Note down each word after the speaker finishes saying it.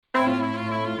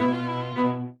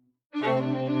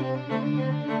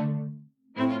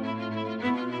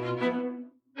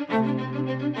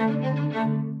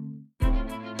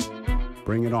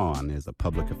Bring It On is a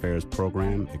public affairs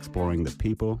program exploring the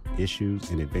people, issues,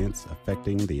 and events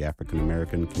affecting the African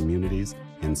American communities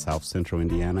in South Central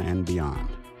Indiana and beyond.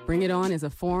 Bring It On is a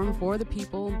forum for the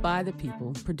people, by the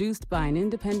people, produced by an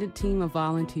independent team of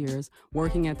volunteers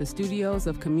working at the studios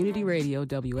of Community Radio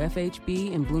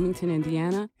WFHB in Bloomington,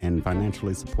 Indiana, and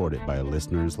financially supported by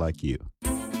listeners like you.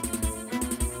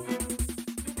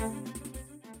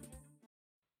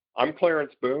 I'm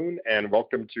Clarence Boone, and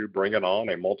welcome to Bring It On,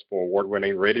 a multiple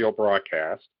award-winning radio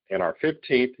broadcast in our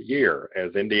 15th year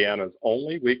as Indiana's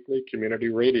only weekly community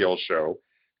radio show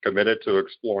committed to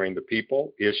exploring the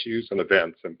people, issues, and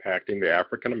events impacting the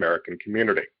African American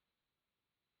community.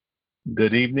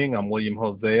 Good evening, I'm William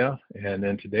Hosea, and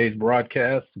in today's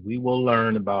broadcast, we will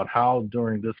learn about how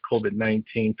during this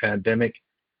COVID-19 pandemic,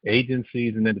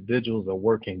 agencies and individuals are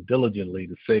working diligently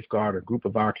to safeguard a group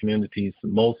of our community's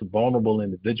most vulnerable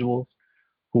individuals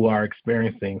who are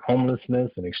experiencing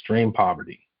homelessness and extreme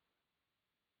poverty.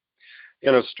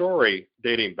 In a story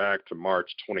dating back to March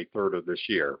 23rd of this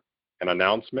year, an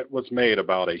announcement was made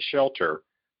about a shelter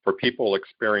for people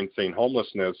experiencing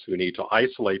homelessness who need to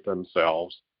isolate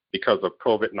themselves because of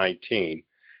COVID-19,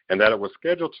 and that it was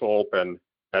scheduled to open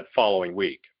that following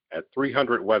week at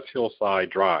 300 West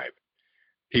Hillside Drive.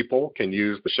 People can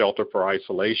use the shelter for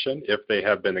isolation if they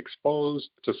have been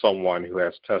exposed to someone who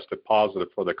has tested positive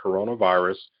for the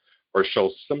coronavirus or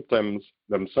shows symptoms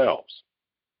themselves.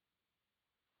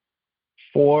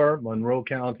 4 Monroe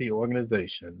County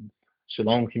organizations,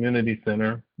 Shalom Community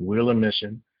Center, Wheeler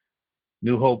Mission,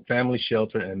 New Hope Family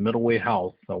Shelter, and Middleway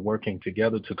House are working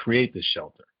together to create this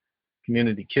shelter.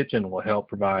 Community Kitchen will help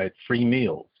provide free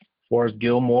meals. Forrest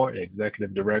Gilmore,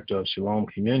 Executive Director of Shalom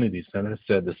Community Center,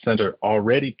 said the center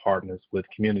already partners with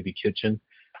Community Kitchen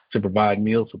to provide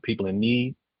meals for people in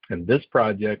need, and this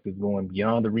project is going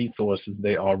beyond the resources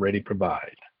they already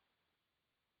provide.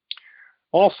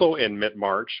 Also in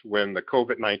mid-March, when the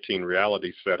COVID-19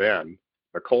 reality set in,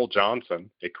 Nicole Johnson,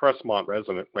 a Crestmont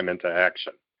resident, went into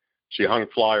action. She hung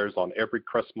flyers on every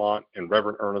Crestmont and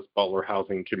Reverend Ernest Butler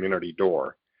Housing Community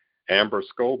door. Amber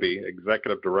Scobie,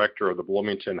 Executive Director of the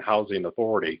Bloomington Housing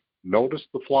Authority, noticed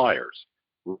the flyers,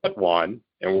 read one,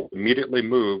 and was immediately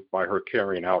moved by her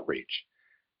caring outreach.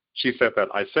 She said that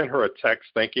I sent her a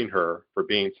text thanking her for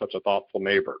being such a thoughtful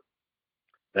neighbor.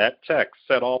 That text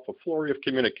set off a flurry of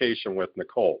communication with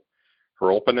Nicole.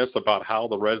 Her openness about how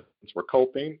the residents were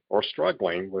coping or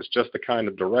struggling was just the kind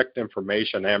of direct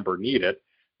information Amber needed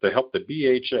to help the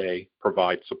BHA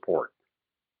provide support.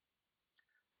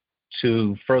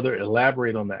 To further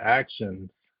elaborate on the actions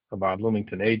of our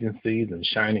Bloomington agencies and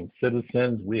shining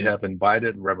citizens, we have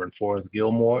invited Reverend Forrest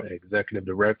Gilmore, Executive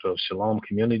Director of Shalom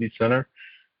Community Center,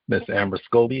 Ms. Amber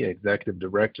Scobie, Executive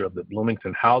Director of the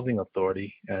Bloomington Housing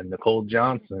Authority, and Nicole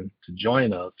Johnson to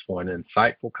join us for an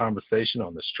insightful conversation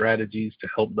on the strategies to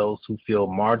help those who feel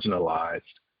marginalized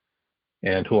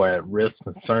and who are at risk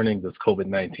concerning this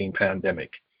COVID-19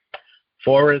 pandemic.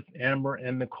 Forrest, Amber,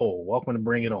 and Nicole, welcome to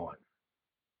Bring It On.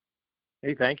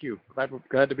 Hey, thank you.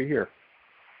 Glad to be here.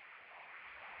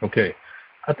 Okay.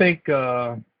 I think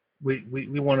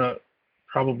we want to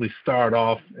probably start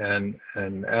off and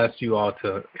ask you all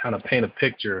to kind of paint a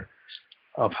picture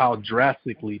of how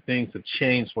drastically things have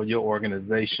changed for your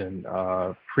organization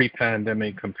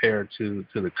pre-pandemic compared to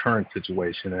the current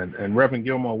situation. And Reverend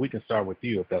Gilmore, we can start with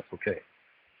you if that's okay.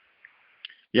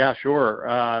 Yeah, sure.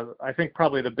 I think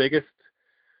probably the biggest,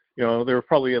 there are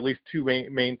probably at least 2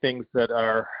 main things that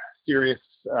are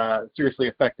seriously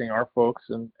affecting our folks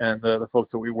and the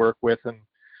folks that we work with.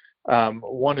 And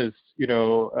one is,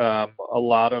 a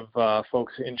lot of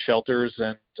folks in shelters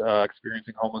and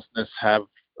experiencing homelessness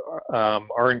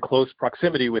are in close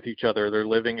proximity with each other. They're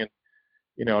living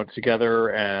together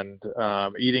and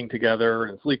eating together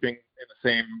and sleeping in the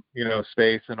same,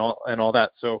 space and all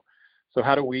that. So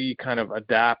how do we kind of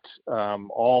adapt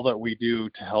all that we do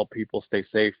to help people stay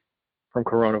safe from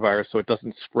coronavirus so it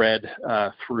doesn't spread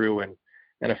through and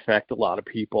affect a lot of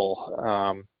people?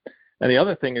 And the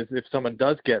other thing is, if someone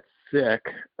does get sick,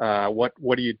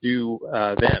 what do you do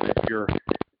then? If you're,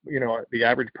 the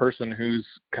average person who's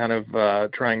kind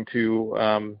of trying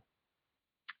to,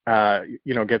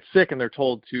 get sick and they're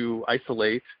told to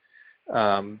isolate,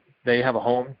 they have a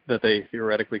home that they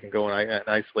theoretically can go and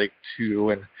isolate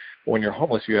to. And when you're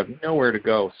homeless, you have nowhere to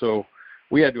go. So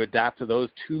we had to adapt to those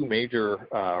 2 major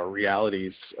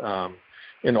realities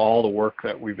in all the work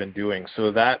that we've been doing.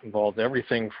 So that involves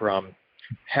everything from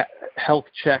health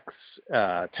checks,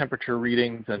 temperature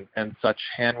readings, and such,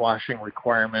 hand washing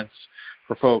requirements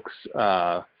for folks,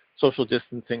 social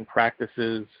distancing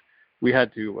practices. We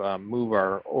had to move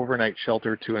our overnight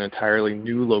shelter to an entirely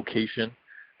new location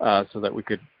so that we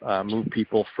could move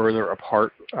people further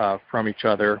apart from each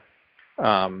other,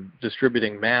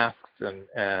 distributing masks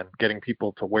and getting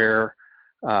people to wear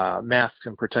masks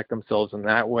and protect themselves in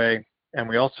that way. And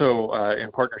we also,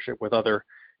 in partnership with other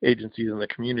agencies in the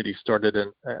community, started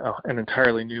an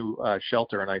entirely new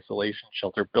shelter, an isolation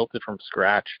shelter, built it from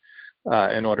scratch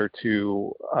in order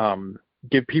to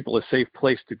give people a safe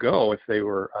place to go if they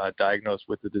were diagnosed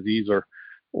with the disease or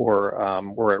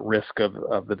were at risk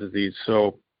of the disease.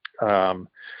 So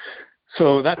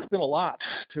that's been a lot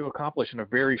to accomplish in a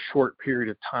very short period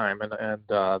of time, and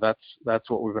that's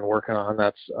what we've been working on.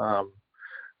 That's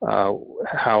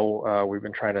how we've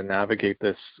been trying to navigate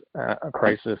this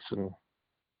crisis. And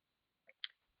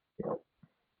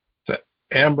so,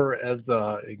 Amber, as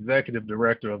the executive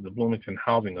director of the Bloomington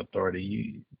Housing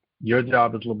Authority, your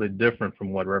job is a little bit different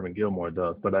from what Reverend Gilmore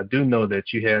does, but I do know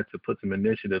that you had to put some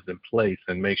initiatives in place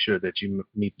and make sure that you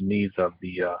meet the needs of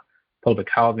the public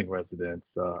housing residents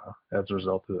as a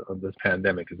result of this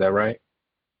pandemic. Is that right?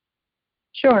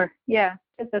 Sure. Yeah.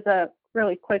 Just as a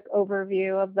really quick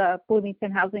overview of the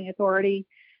Bloomington Housing Authority,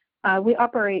 we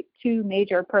operate two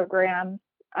major programs.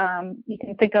 You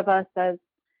can think of us as,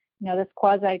 this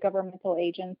quasi-governmental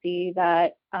agency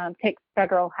that takes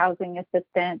federal housing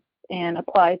assistance and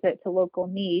applies it to local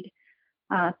need.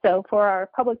 So for our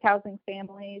public housing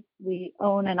families, we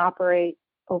own and operate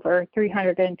over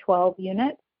 312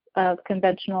 units of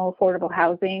conventional affordable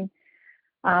housing.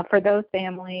 For those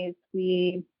families,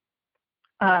 we're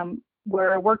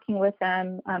working with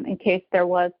them in case there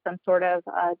was some sort of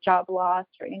job loss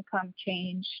or income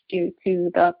change due to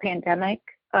the pandemic.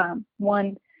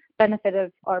 One benefit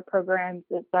of our programs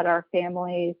is that our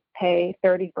families pay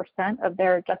 30% of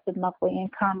their adjusted monthly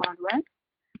income on rent.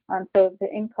 So if the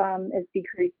income is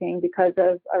decreasing because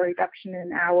of a reduction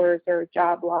in hours or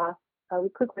job loss, we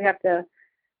quickly have to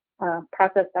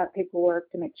process that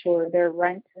paperwork to make sure their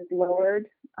rent is lowered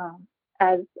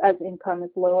as income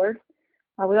is lowered.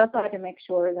 We also had to make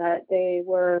sure that they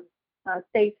were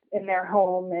safe in their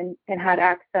home and had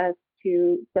access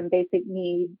to some basic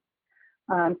needs.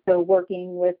 So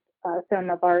working with some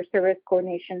of our service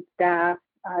coordination staff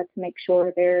to make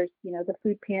sure there's, the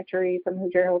food pantry from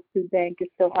Hoosier Hills Food Bank is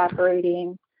still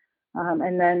operating.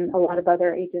 And then a lot of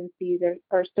other agencies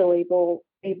are still able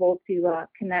to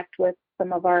connect with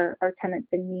some of our tenants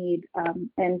in need,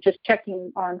 and just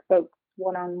checking on folks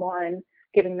one-on-one,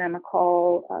 giving them a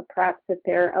call, perhaps if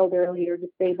they're elderly or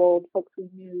disabled, folks we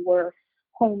knew were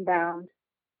homebound.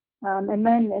 And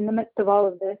then in the midst of all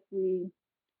of this,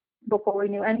 before we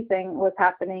knew anything was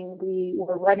happening, we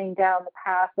were running down the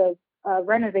path of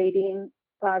renovating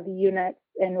the units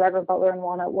in Reverend Butler and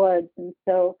Walnut Woods. And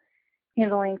so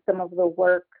handling some of the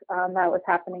work that was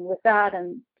happening with that,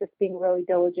 and just being really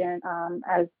diligent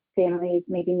as families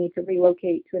maybe need to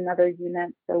relocate to another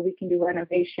unit so we can do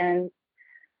renovations.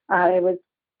 It was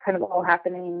kind of all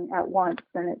happening at once,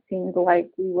 and it seemed like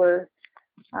we were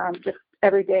just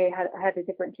every day had a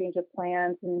different change of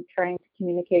plans and trying to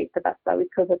communicate the best that we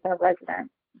could with our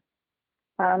residents.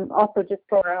 Also, just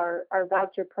for our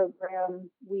voucher program,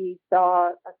 we saw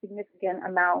a significant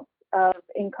amount of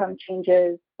income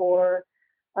changes for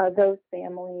those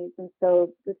families, and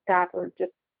so the staff are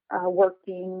just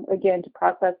working again to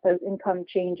process those income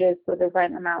changes so the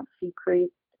rent amounts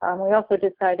decreased. We also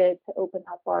decided to open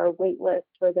up our wait list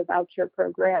for the voucher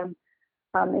program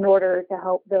in order to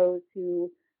help those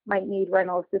who might need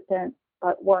rental assistance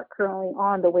but weren't currently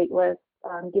on the wait list,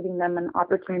 giving them an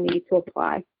opportunity to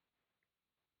apply.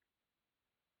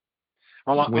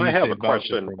 Well, I have a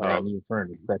question. You're referring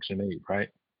to Section 8, right?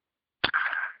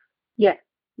 Yes,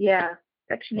 yeah,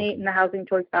 Section 8 in the Housing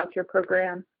Choice Voucher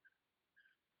Program.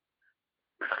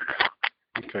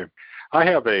 Okay. I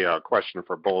have a question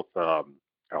for both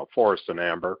Forrest and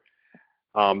Amber.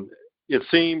 It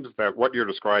seems that what you're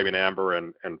describing, Amber,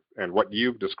 and what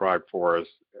you've described for us,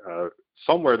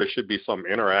 somewhere there should be some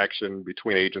interaction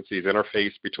between agencies,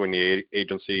 interface between the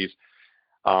agencies.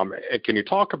 And can you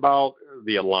talk about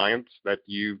the alliance that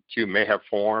you two may have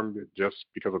formed just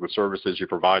because of the services you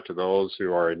provide to those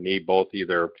who are in need, both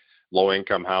either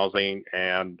low-income housing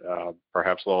and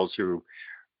perhaps those who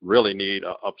really need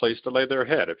a place to lay their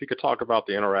head? If you could talk about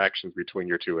the interactions between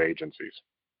your two agencies.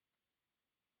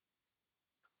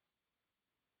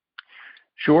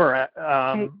 Sure.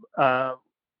 I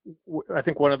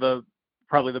think one of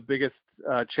probably the biggest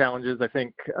challenges I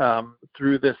think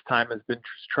through this time has been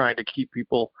just trying to keep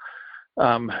people,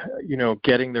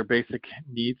 getting their basic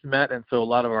needs met. And so a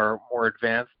lot of our more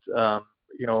advanced,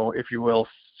 if you will,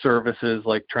 services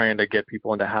like trying to get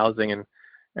people into housing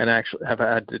and actually have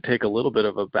had to take a little bit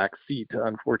of a back seat,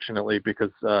 unfortunately,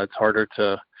 because it's harder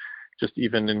to just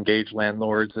even engage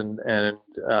landlords and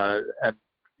have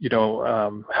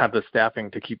the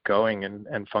staffing to keep going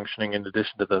and functioning in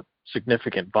addition to the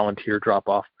significant volunteer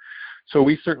drop-off. So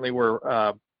we certainly were,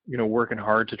 working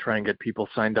hard to try and get people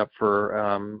signed up for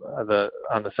on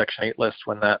the Section 8 list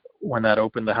when that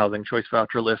opened, the Housing Choice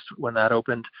Voucher list when that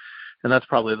opened, and that's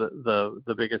probably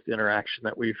the biggest interaction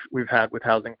that we've had with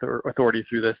Housing Authority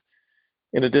through this.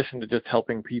 In addition to just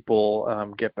helping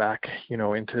people get back,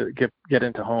 get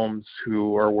into homes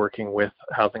who are working with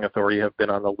Housing Authority, have been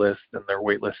on the list and their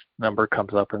wait list number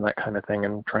comes up and that kind of thing,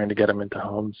 and trying to get them into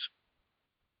homes.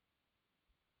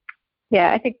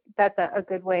 Yeah, I think that's a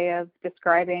good way of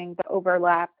describing the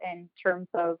overlap in terms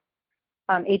of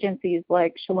agencies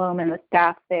like Shalom, and the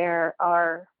staff there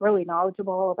are really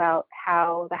knowledgeable about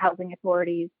how the Housing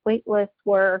Authority's wait lists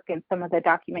work and some of the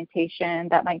documentation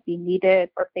that might be needed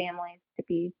for families to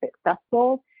be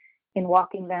successful in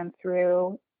walking them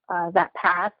through that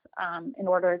path in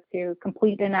order to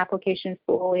complete an application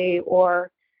fully, or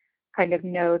kind of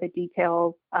know the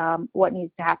details, what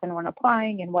needs to happen when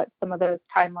applying and what some of those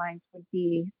timelines would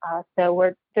be. So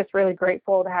we're just really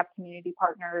grateful to have community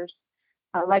partners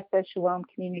like the Shalom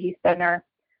Community Center.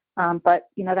 But,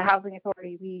 the Housing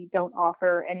Authority, we don't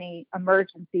offer any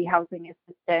emergency housing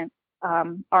assistance.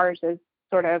 Ours is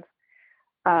sort of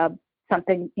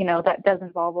something, that does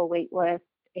involve a wait list.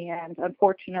 And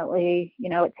unfortunately,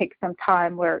 it takes some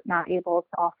time. We're not able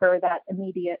to offer that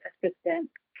immediate assistance.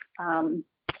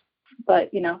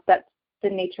 But, that's the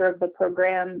nature of the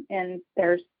program. And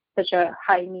there's such a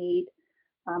high need,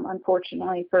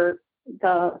 unfortunately, for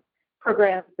the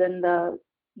programs and the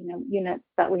units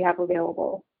that we have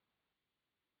available.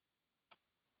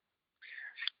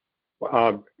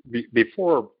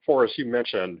 Before, Forrest, you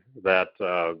mentioned that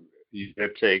you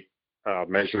did take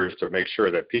measures to make sure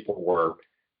that people were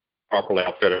properly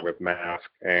outfitted with masks.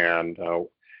 And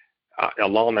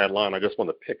along that line, I just want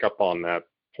to pick up on that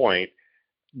point.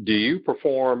 Do you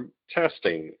perform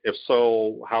testing? If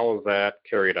so, how is that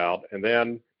carried out? And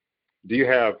then do you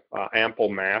have ample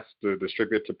masks to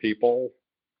distribute to people?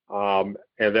 And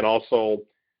then also,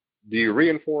 do you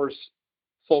reinforce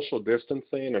social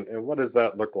distancing? And what does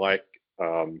that look like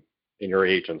in your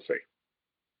agency?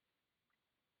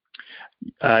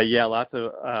 Yeah, lots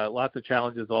of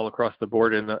challenges all across the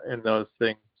board in those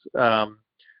things.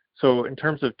 So in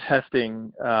terms of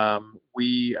testing,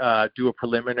 we do a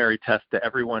preliminary test to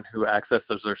everyone who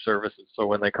accesses our services. So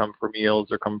when they come for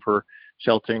meals or come for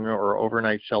sheltering or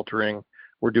overnight sheltering,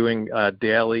 we're doing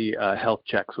daily health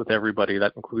checks with everybody.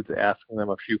 That includes asking them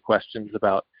a few questions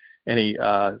about any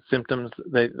symptoms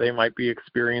they might be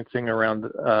experiencing around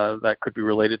that could be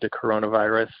related to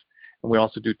coronavirus. And we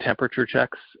also do temperature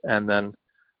checks, and then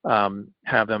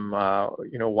have them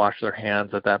wash their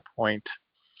hands at that point.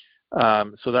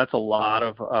 So that's a lot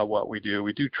of what we do.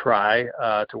 We do try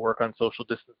to work on social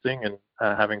distancing and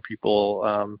having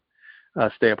people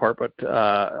stay apart,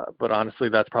 but honestly,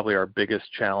 that's probably our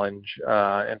biggest challenge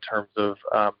in terms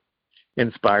of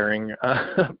inspiring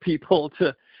people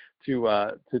to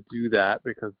do that,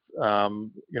 because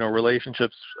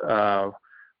relationships,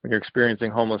 when you're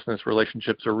experiencing homelessness,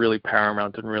 relationships are really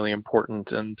paramount and really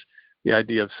important, and the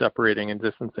idea of separating and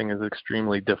distancing is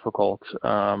extremely difficult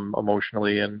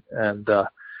emotionally, and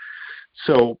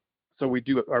so we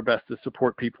do our best to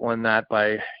support people in that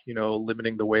by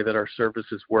limiting the way that our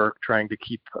services work, trying to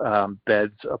keep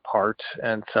beds apart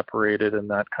and separated and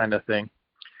that kind of thing.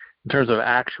 In terms of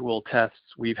actual tests,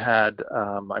 we've had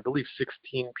I believe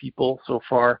 16 people so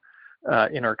far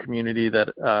in our community that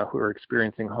who are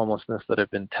experiencing homelessness that have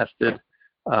been tested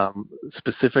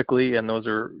specifically, and those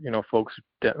are folks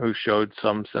who showed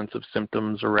some sense of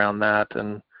symptoms around that,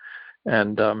 and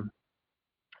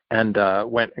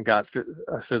went and got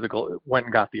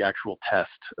the actual test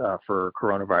for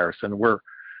coronavirus. And we're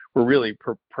really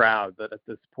proud that at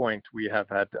this point we have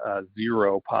had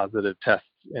 0 positive tests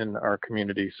in our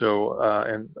community. So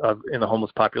in the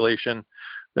homeless population,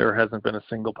 there hasn't been a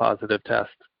single positive test.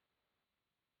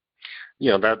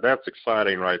 That's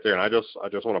exciting right there. And I just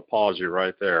want to pause you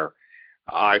right there.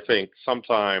 I think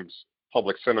sometimes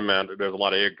public sentiment, there's a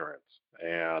lot of ignorance,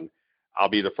 and I'll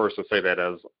be the first to say that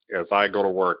as I go to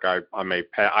work, I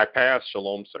pass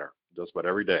Shalom Center just about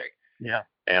every day. Yeah.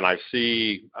 And I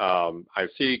see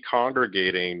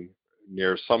congregating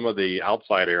near some of the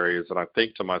outside areas, and I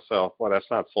think to myself, well, that's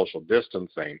not social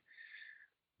distancing.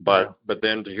 But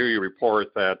then to hear you report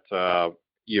that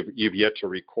you've yet to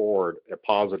record a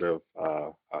positive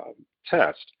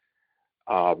test,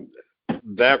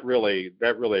 that really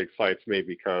excites me,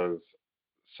 because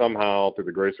somehow through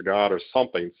the grace of God or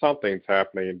something's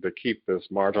happening to keep this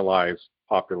marginalized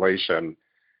population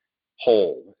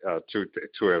whole to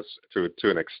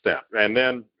an extent. And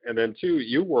then too,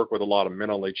 you work with a lot of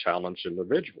mentally challenged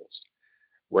individuals,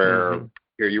 where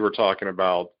here you were talking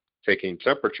about taking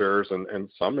temperatures, and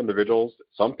some individuals,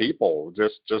 some people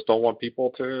just don't want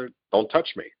people to, don't touch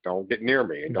me, don't get near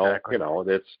me, don't, you know,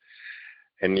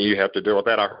 and you have to deal with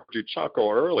that. I heard you chuckle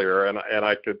earlier, and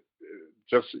I could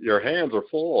just, your hands are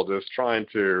full just trying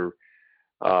to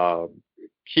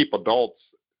keep adults,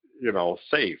 you know,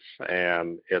 safe,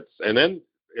 and then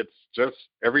it's just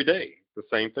every day the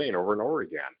same thing over and over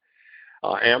again.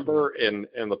 Amber, in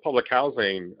the public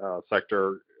housing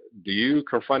sector, do you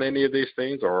confront any of these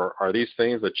things, or are these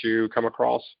things that you come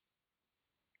across?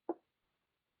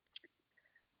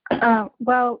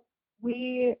 Well,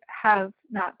 we have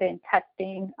not been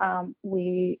testing.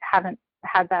 We haven't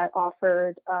had that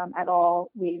offered at all.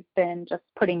 We've been just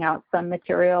putting out some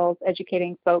materials,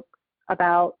 educating folks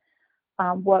about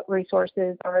what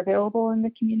resources are available in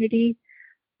the community.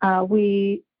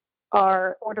 We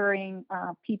are ordering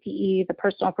PPE, the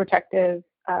personal protective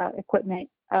equipment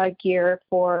gear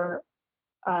for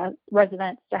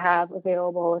residents to have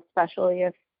available, especially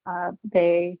if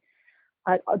they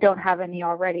don't have any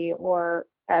already, or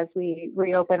as we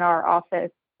reopen our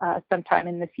office sometime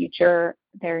in the future,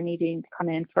 they're needing to come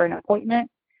in for an appointment.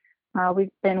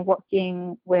 We've been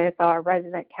working with our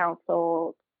resident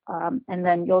council, and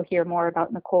then you'll hear more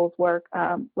about Nicole's work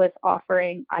with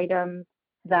offering items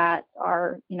that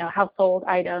are, you know, household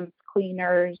items,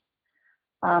 cleaners,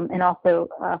 and also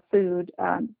food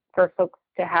for folks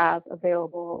to have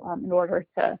available in order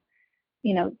to,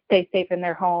 you know, stay safe in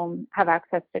their home, have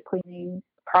access to cleaning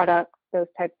products, those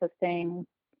types of things.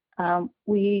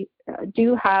 We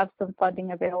do have some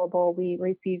funding available. We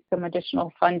received some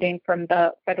additional funding from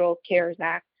the Federal CARES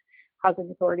Act. Housing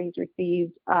authorities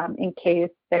received in case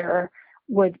there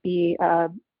would be a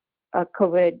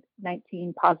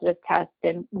COVID-19 positive test,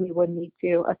 and we would need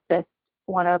to assist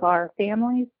one of our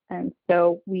families. And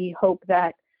so we hope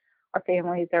that our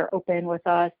families are open with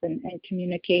us and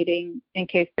communicating in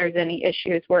case there's any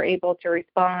issues. We're able to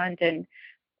respond and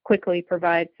quickly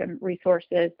provide some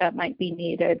resources that might be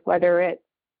needed, whether it's,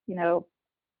 you know,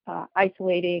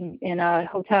 isolating in a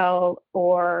hotel,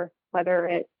 or whether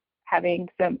it's having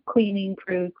some cleaning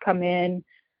crews come in,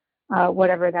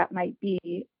 whatever that might be.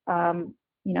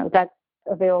 You know, that's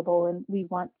available, and we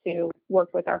want to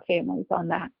work with our families on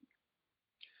that.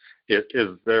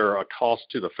 Is there a cost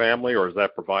to the family, or is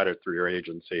that provided through your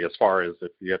agency, as far as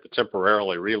if you have to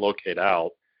temporarily relocate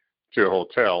out to a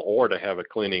hotel, or to have a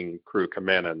cleaning crew come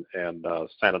in and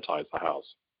sanitize the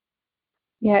house?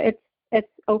 Yeah,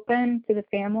 it's open to the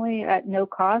family at no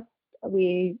cost.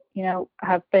 We, you know,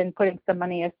 have been putting some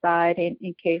money aside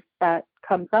in case that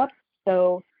comes up.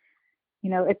 So,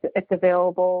 you know, it's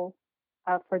available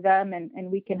for them, and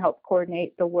we can help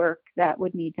coordinate the work that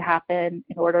would need to happen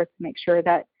in order to make sure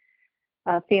that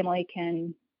family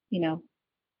can, you know,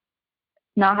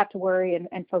 not have to worry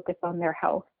and focus on their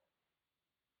health.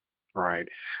 Right.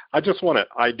 I just want to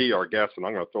ID our guests, and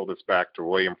I'm going to throw this back to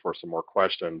William for some more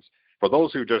questions. For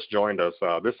those who just joined us,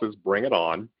 this is Bring It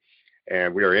On,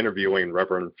 and we are interviewing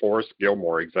Reverend Forrest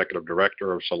Gilmore, Executive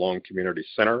Director of Shalom Community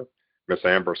Center, Miss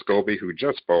Amber Scobie, who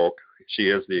just spoke. She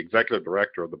is the Executive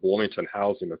Director of the Bloomington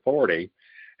Housing Authority,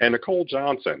 and Nicole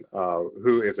Johnson,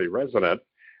 who is a resident,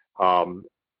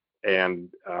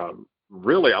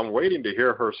 really, I'm waiting to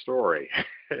hear her story.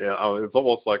 It's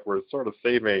almost like we're sort of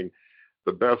saving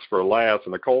the best for last.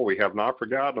 And Nicole, we have not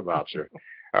forgotten about you.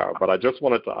 But I just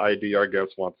wanted to ID our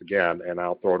guests once again, and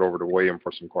I'll throw it over to William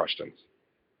for some questions.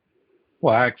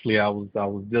 Well, actually, I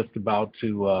was just about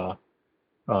to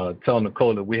tell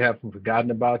Nicole that we haven't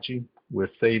forgotten about you. We're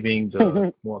saving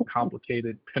the more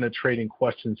complicated, penetrating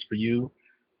questions for you,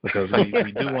 because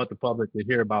we do want the public to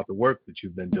hear about the work that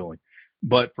you've been doing.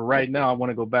 But for right now, I want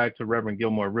to go back to Reverend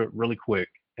Gilmore really quick.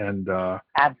 And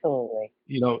absolutely,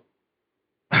 you know,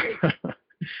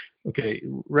 okay,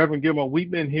 Reverend Gilmore,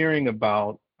 we've been hearing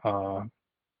about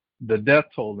the death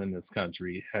toll in this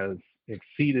country has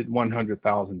exceeded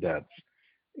 100,000 deaths.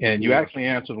 And you actually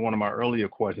answered one of my earlier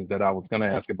questions that I was going to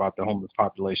ask about the homeless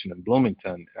population in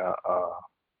Bloomington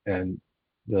and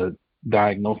the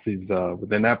diagnoses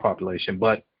within that population.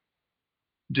 But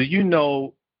do you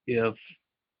know if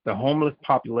the homeless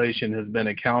population has been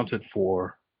accounted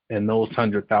for in those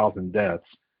 100,000 deaths?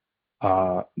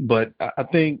 But I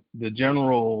think the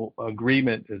general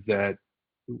agreement is that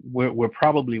we're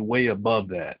probably way above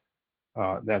that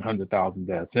 100,000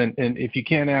 deaths. And if you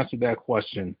can't answer that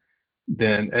question,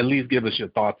 then at least give us your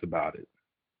thoughts about it,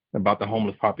 about the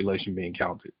homeless population being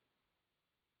counted.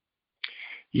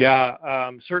 Yeah,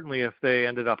 certainly if they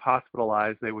ended up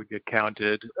hospitalized, they would get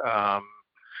counted.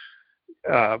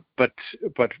 but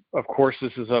of course,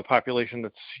 this is a population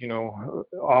that's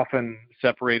often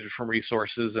separated from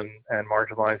resources and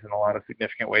marginalized in a lot of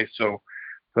significant ways. So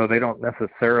they don't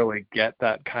necessarily get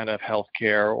that kind of health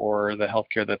care, or the health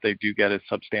care that they do get is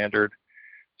substandard.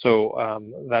 So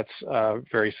that's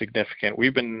very significant.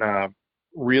 We've been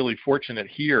really fortunate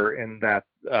here in that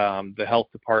the health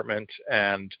department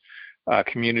and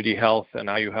community health and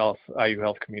IU Health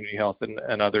Community Health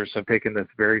and others have taken this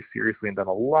very seriously and done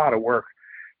a lot of work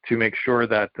to make sure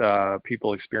that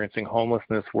people experiencing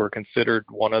homelessness were considered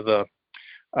one of the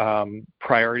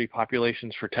priority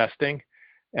populations for testing.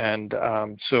 And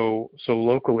so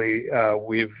locally,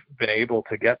 we've been able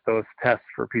to get those tests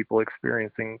for people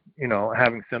experiencing,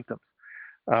 having symptoms,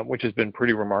 which has been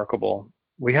pretty remarkable.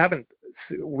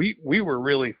 We were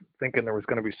really thinking there was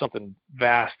going to be something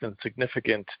vast and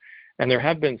significant, and there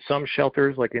have been some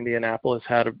shelters, like Indianapolis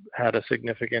had a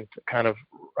significant kind of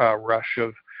rush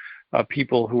of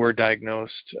people who were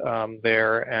diagnosed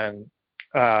there, and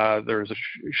there's a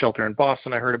shelter in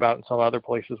Boston I heard about, and some other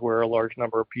places where a large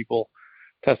number of people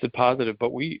tested positive,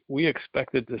 but we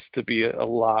expected this to be a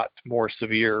lot more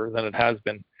severe than it has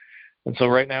been. And so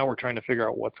right now we're trying to figure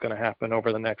out what's going to happen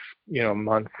over the next,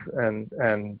 months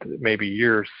and maybe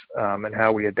years, and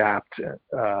how we adapt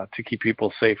to keep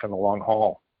people safe in the long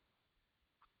haul.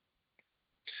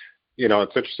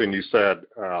 It's interesting you said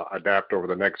adapt over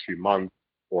the next few months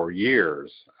or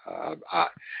years. I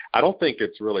don't think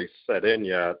it's really set in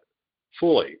yet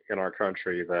fully in our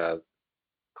country that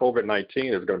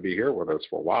COVID-19 is going to be here with us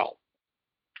for a while.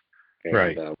 And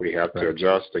right. We have to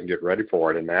adjust and get ready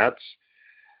for it. And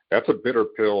that's a bitter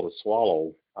pill to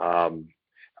swallow.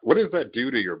 What does that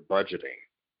do to your budgeting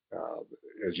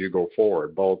as you go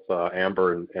forward? Both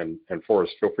Amber and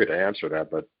Forrest, feel free to answer that.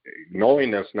 But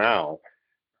knowing this now,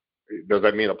 does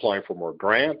that mean applying for more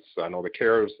grants? I know the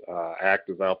CARES Act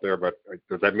is out there, but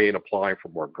does that mean applying for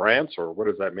more grants, or what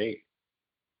does that mean?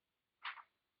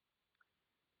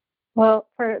 Well,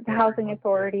 for the Housing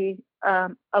Authority,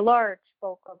 a large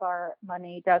bulk of our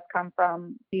money does come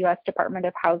from the U.S. Department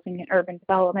of Housing and Urban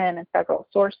Development and several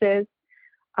sources.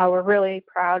 We're really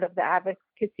proud of the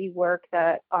advocacy work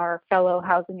that our fellow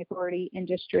Housing Authority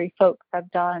industry folks have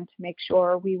done to make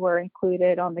sure we were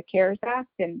included on the CARES Act,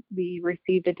 and we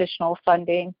received additional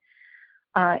funding.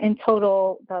 In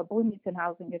total, the Bloomington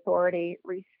Housing Authority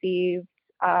received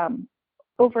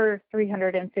over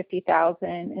 $350,000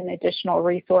 in additional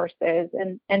resources,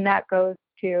 and that goes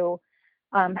to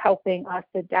helping us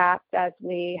adapt as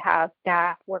we have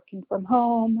staff working from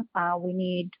home. We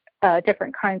need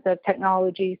different kinds of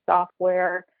technology,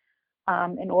 software,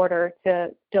 in order to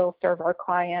still serve our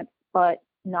clients, but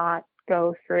not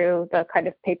go through the kind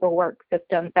of paperwork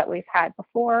systems that we've had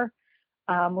before.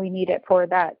 We need it for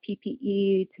that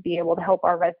PPE to be able to help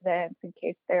our residents in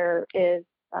case there is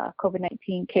a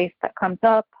COVID-19 case that comes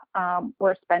up.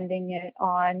 We're spending it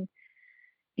on,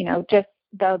 just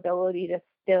the ability to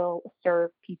still serve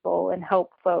people and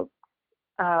help folks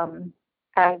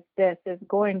as this is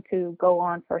going to go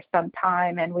on for some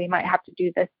time, and we might have to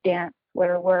do this dance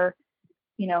where we're,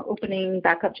 opening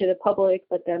back up to the public,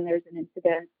 but then there's an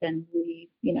incident and we,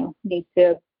 need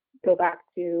to go back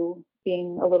to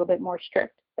being a little bit more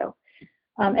strict. So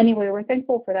anyway, we're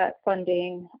thankful for that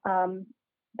funding.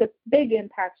 The big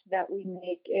impact that we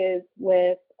make is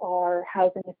with our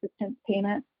housing assistance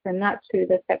payments, and that's through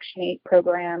the Section 8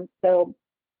 program. So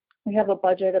we have a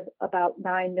budget of about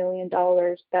 $9 million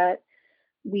that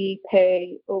we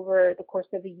pay over the course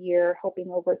of a year, helping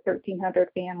over 1,300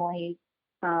 families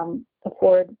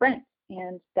afford rent.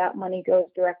 And that money goes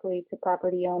directly to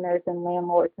property owners and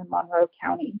landlords in Monroe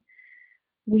County.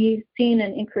 We've seen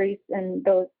an increase in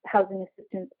those housing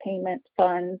assistance payment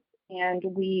funds, and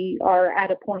we are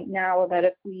at a point now that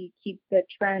if we keep the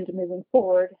trend moving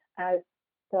forward, as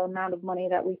the amount of money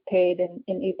that we've paid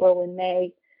in April and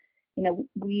May,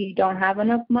 we don't have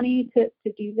enough money to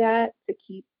do that, to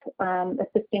keep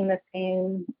assisting the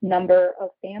same number of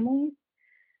families.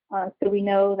 So we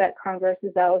know that Congress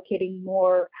is allocating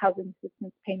more housing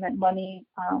assistance payment money.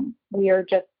 We are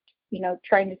just,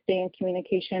 trying to stay in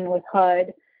communication with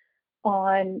HUD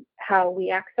on how we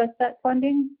access that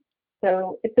funding.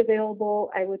 So it's available.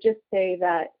 I would just say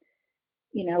that,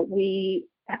 we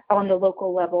on the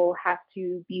local level have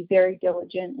to be very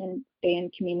diligent and stay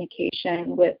in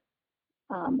communication with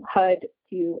HUD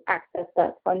to access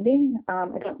that funding. I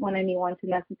don't want anyone to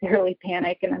necessarily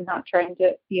panic, and I'm not trying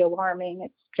to be alarming.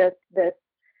 It's just this,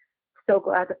 so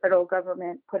glad the federal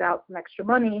government put out some extra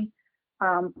money,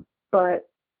 but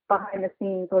behind the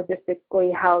scenes,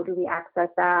 logistically, how do we access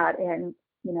that and,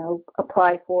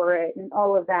 apply for it, and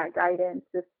all of that guidance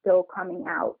is still coming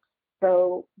out.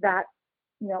 So that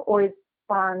always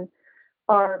on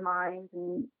our minds,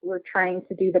 and we're trying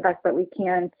to do the best that we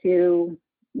can to,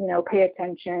 pay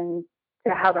attention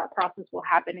to how that process will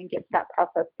happen and get that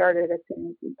process started as soon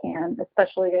as we can,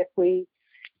 especially if we,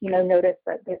 notice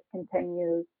that this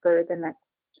continues for the next,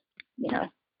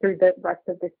 through the rest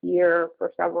of this year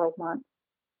for several months.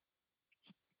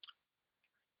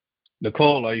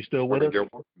 Nicole, are you still with us?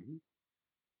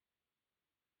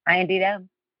 I indeed am.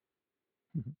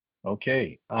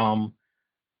 Okay.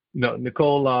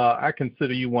 Nicole, I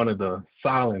consider you one of the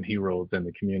silent heroes in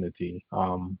the community.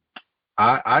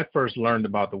 I first learned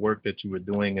about the work that you were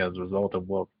doing as a result of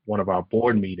one of our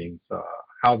board meetings,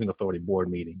 Housing Authority board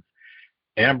meetings.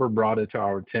 Amber brought it to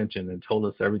our attention and told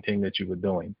us everything that you were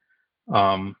doing.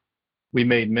 We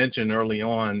made mention early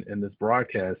on in this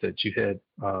broadcast that you had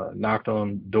knocked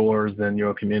on doors in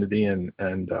your community and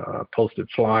posted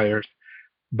flyers,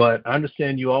 but I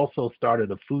understand you also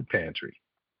started a food pantry.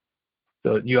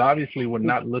 So you obviously were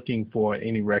not looking for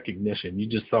any recognition. You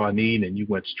just saw a need and you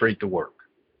went straight to work.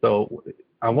 So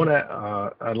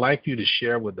I'd like you to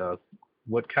share with us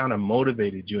what kind of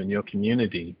motivated you in your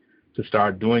community to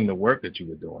start doing the work that you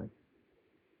were doing.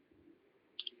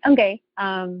 Okay.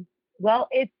 Well,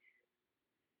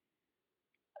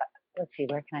 let's see,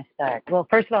 where can I start? Well,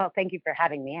 first of all, thank you for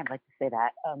having me. I'd like to say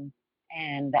that.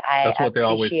 And that's what they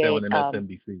always say on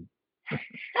MSNBC.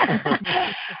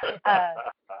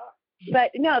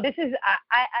 But no, this is,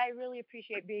 I really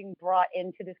appreciate being brought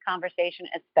into this conversation,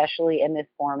 especially in this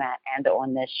format and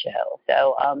on this show.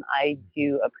 So I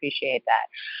do appreciate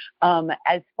that.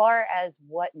 As far as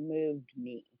what moved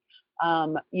me,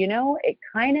 it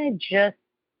kind of just,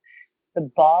 the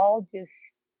ball just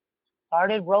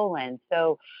started rolling.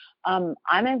 So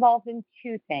I'm involved in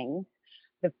two things.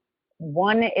 The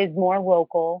one is more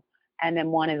local, and then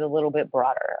one is a little bit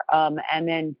broader. And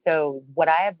then so what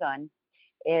I have done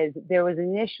is there was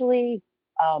initially,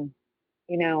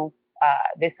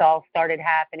 this all started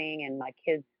happening and my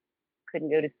kids couldn't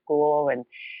go to school. And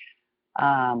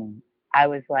I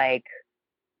was like,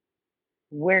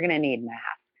 we're going to need masks,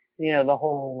 the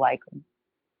whole,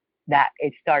 that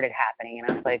it started happening. And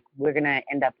I was like, we're going to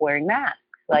end up wearing masks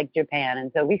like Japan.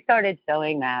 And so we started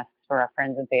sewing masks for our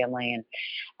friends and family.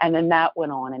 And then that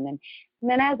went on. And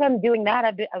then as I'm doing that,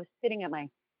 I was sitting at my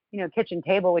kitchen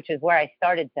table, which is where I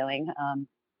started sewing.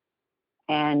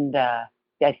 And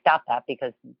I stopped that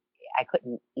because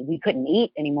we couldn't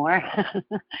eat anymore.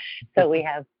 So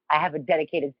I have a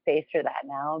dedicated space for that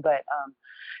now, but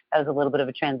that was a little bit of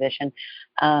a transition.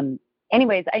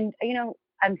 Anyways, I'm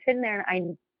sitting there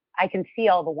and I can see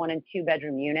all the 1 and 2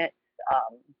 bedroom units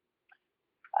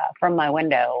from my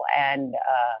window. And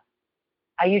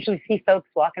I usually see folks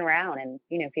walking around and,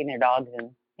 feeding their dogs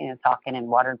and, talking and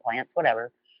watering plants,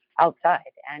 whatever, outside.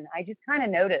 And I just kind of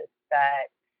noticed that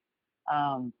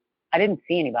I didn't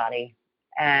see anybody.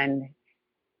 And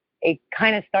it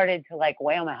kind of started to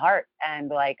weigh on my heart.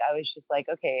 And I was just like,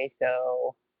 okay,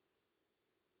 so,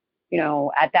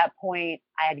 at that point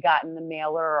I had gotten the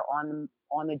mailer on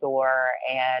the door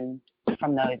and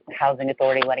from the Housing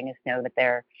Authority letting us know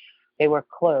that they were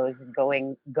closed and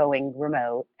going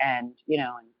remote, and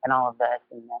and all of this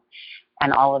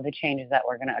and all of the changes that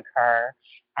were going to occur.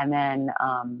 And then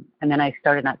I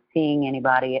started not seeing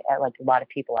anybody at a lot of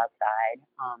people outside.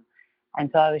 And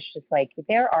so I was just like,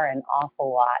 there are an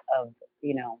awful lot of,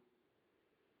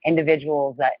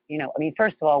 individuals that,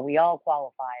 first of all, we all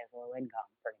qualify as low income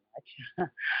pretty much,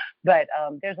 but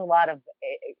there's a lot of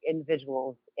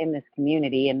individuals in this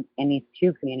community, in these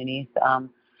two communities,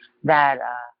 that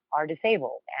are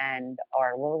disabled and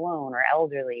are live alone or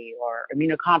elderly or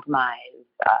immunocompromised,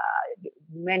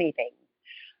 many things.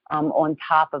 On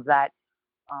top of that,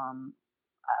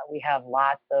 we have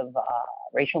lots of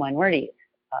racial minorities,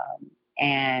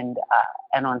 and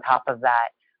on top of that,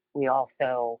 we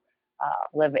also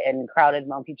live in crowded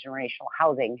multi-generational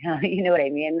housing. You know what I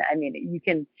mean? I mean, you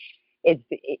can.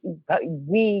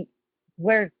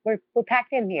 We're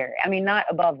packed in here. I mean, not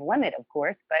above limit, of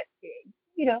course, but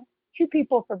 2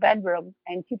 people per bedroom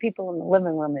and 2 people in the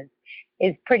living room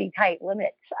is pretty tight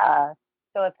limits.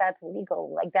 So if that's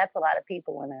legal, that's a lot of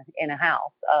people in a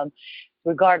house,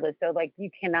 regardless. So you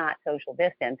cannot social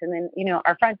distance. And then,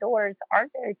 our front doors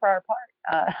aren't very far apart.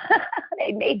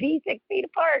 They may be 6 feet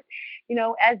apart,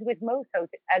 as with most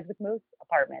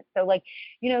apartments. So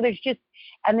there's just,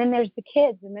 and then there's the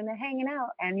kids and then they're hanging out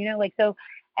and, so,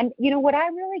 and what I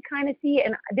really kind of see,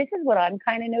 and this is what I'm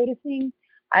kind of noticing.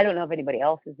 I don't know if anybody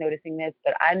else is noticing this,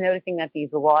 but I'm noticing that these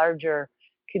larger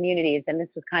communities, and this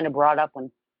was kind of brought up when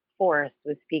Forrest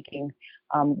was speaking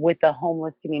with the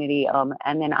homeless community.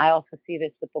 And then I also see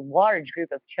this with the large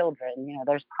group of children.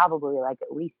 There's probably at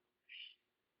least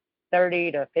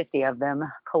 30 to 50 of them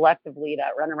collectively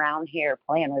that run around here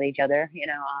playing with each other,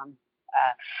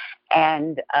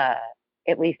 and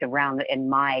at least around in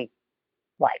my,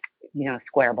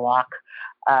 square block,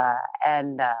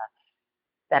 and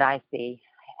that I see.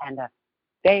 And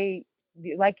they,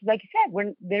 like you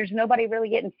said, there's nobody really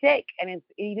getting sick. And it's,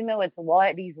 even though it's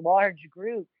these large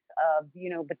groups of,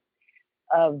 but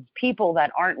of people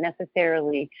that aren't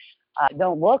necessarily,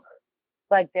 don't look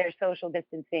like they're social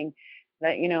distancing,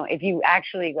 but, if you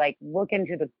actually look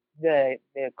into the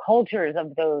cultures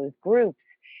of those groups,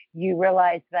 you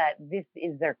realize that this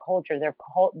is their culture.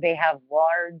 They have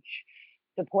large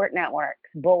support networks,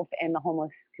 both in the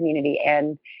homeless community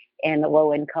and in the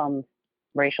low income,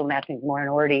 racial and ethnic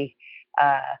minority,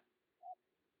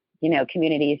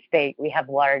 communities. We have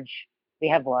large,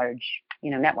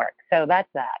 networks. So that's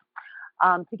that.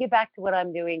 To get back to what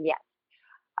I'm doing, yes.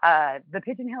 The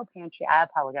Pigeon Hill Pantry, I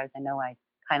apologize. I know I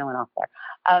kind of went off there.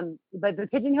 But the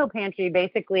Pigeon Hill Pantry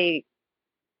basically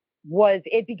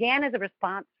it began as a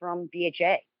response from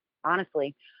BHA,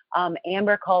 honestly.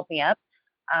 Amber called me up,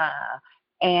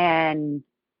 and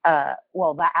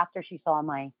after she saw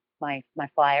my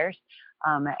flyers,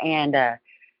 and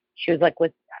she was like,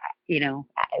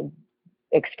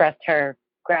 expressed her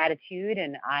gratitude,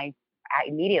 and I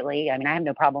immediately, I have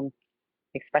no problem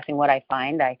expressing what I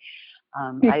find. I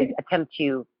attempt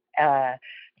to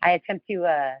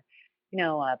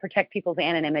protect people's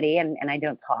anonymity, and I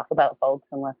don't talk about folks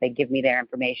unless they give me their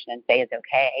information and say it's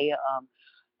okay,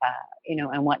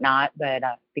 and whatnot. But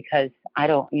because I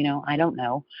don't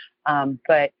know.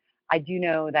 But I do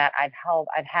know that I've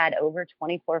had over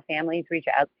 24 families reach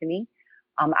out to me,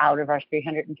 out of our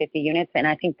 350 units, and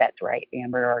I think that's right,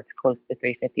 Amber, or it's close to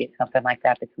 350, something like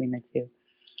that between the two.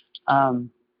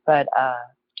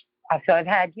 So I've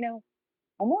had,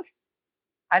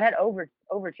 I've had over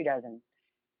 2 dozen.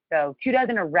 So 2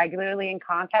 dozen are regularly in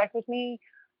contact with me.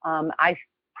 I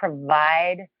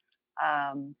provide,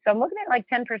 so I'm looking at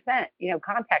 10%,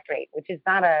 contact rate, which is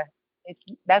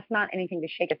that's not anything to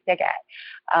shake a stick at.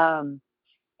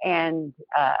 And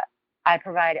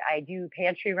I do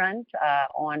pantry runs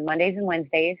on Mondays and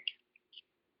Wednesdays,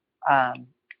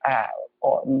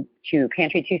 or to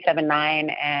Pantry 279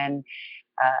 and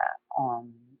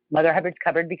Mother Hubbard's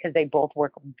Cupboard, because they both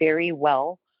work very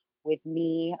well with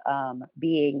me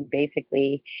being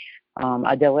basically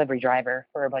a delivery driver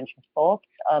for a bunch of folks,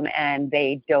 and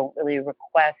they don't really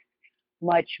request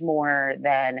much more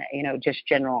than just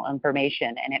general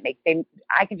information, and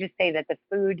I can just say that the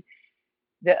food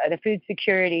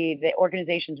security, the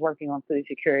organizations working on food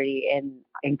security, and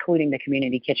including the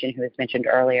community kitchen, who was mentioned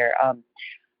earlier,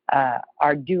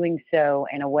 are doing so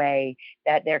in a way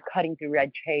that they're cutting through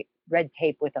red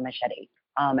tape with a machete,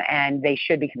 and they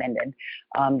should be commended,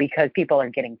 because people are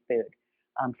getting food,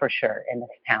 for sure, in this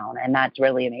town, and that's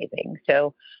really amazing.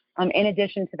 So in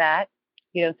addition to that,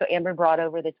 so Amber brought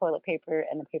over the toilet paper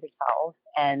and the paper towels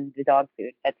and the dog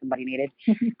food that somebody needed.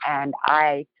 And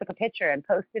I took a picture and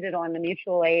posted it on the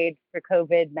Mutual Aid for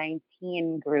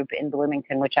COVID-19 group in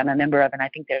Bloomington, which I'm a member of. And I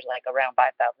think there's around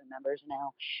 5,000 members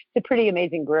now. It's a pretty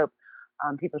amazing group.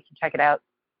 People should check it out.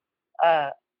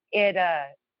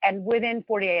 And within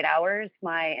 48 hours,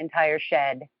 my entire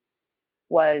shed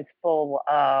was full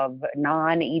of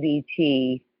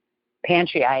non-EBT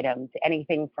pantry items,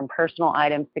 anything from personal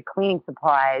items to cleaning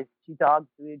supplies to dog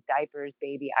food, diapers,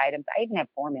 baby items. I even have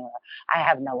formula. I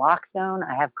have naloxone.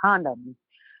 I have condoms.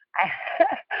 I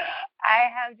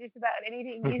have just about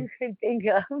anything you could think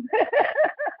of.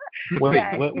 What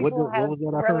was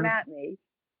that thrown at me?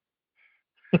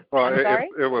 Well,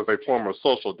 it was a form of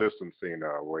social distancing,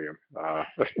 William, that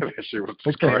she was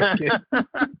describing.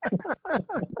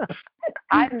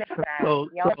 I've never that.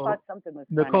 Y'all thought something was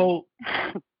funny.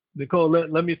 Nicole,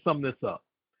 let me sum this up.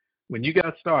 When you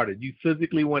got started, you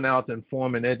physically went out to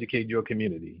inform and educate your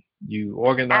community. You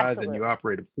organized and you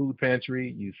operate a food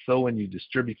pantry. You sew and you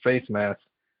distribute face masks.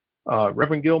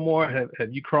 Reverend Gilmore,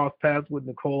 have you crossed paths with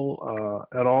Nicole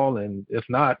at all? And if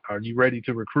not, are you ready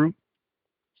to recruit?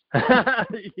 Yeah,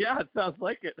 it sounds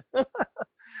like it.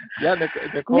 Yeah,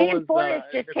 Nicole me and Forrest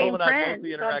just Nicole came friends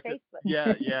on Facebook.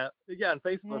 Yeah, on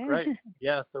Facebook, right?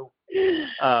 Yeah, so,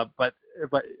 but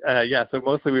so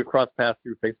mostly we've crossed paths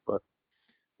through Facebook.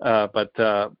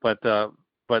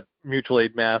 But Mutual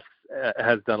Aid Masks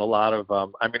has done a lot of.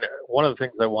 One of the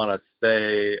things I want to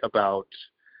say about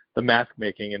the mask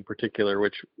making in particular,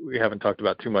 which we haven't talked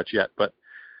about too much yet, but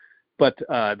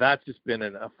that's just been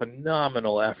a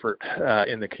phenomenal effort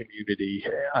in the community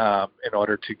in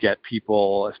order to get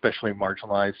people, especially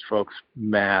marginalized folks,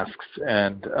 masks,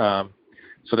 and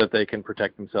so that they can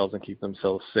protect themselves and keep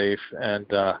themselves safe. And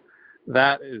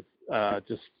that is I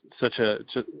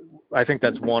think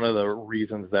that's one of the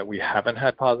reasons that we haven't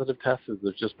had positive tests is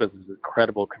there's just been this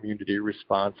incredible community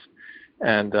response,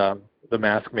 and the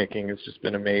mask making has just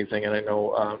been amazing. And I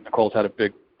know Nicole's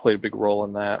played a big role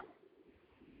in that.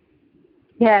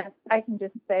 Yes, I can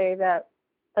just say that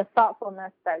the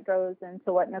thoughtfulness that goes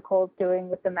into what Nicole's doing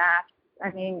with the masks.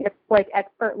 I mean, it's like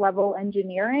expert level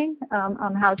engineering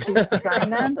on how to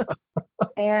design them.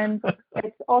 And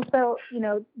it's also,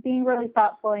 being really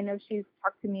thoughtful. I know she's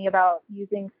talked to me about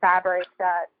using fabric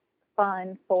that's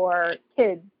fun for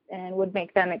kids and would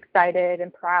make them excited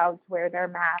and proud to wear their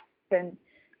masks. And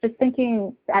just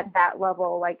thinking at that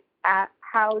level, like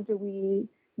how do we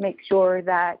make sure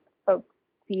that folks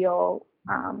feel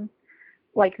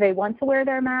like they want to wear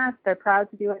their mask, they're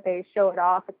proud to do it, they show it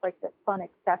off. It's like this fun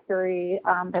accessory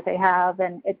that they have,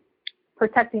 and it's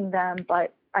protecting them.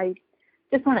 But I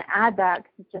just want to add that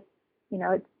because it's just,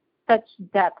 it's such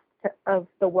depth of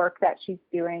the work that she's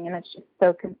doing, and it's just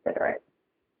so considerate.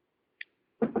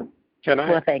 Can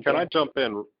I jump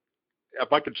in?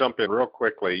 If I could jump in real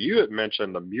quickly, you had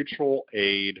mentioned the Mutual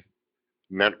Aid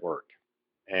Network.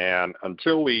 And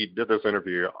until we did this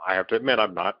interview, I have to admit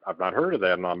I've not heard of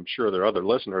that, and I'm sure there are other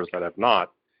listeners that have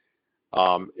not.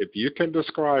 If you can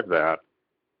describe that,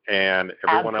 and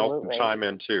everyone else can chime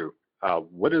in too,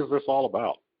 what is this all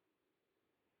about?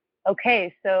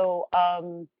 Okay, so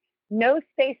No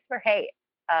Space for Hate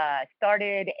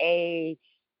started a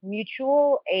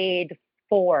mutual aid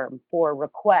form for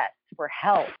requests for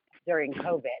help during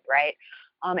COVID, right?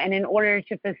 And in order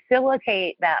to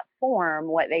facilitate that form,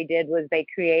 what they did was they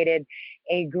created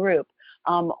a group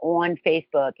on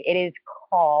Facebook. It is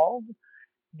called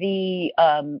it's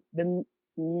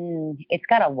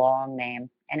got a long name,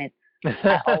 and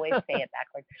I always say it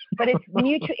backwards, but it's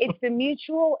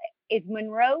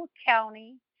Monroe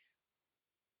County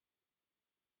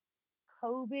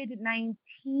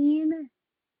COVID-19.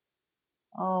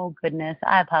 Oh goodness,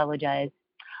 I apologize.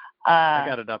 I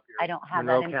got it up here. I don't have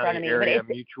Monroe that in County front of me. Area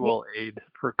but Mutual Aid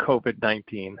for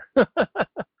COVID-19.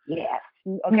 Yes.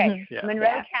 Okay. Yeah.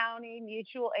 Monroe County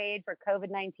Mutual Aid for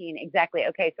COVID-19. Exactly.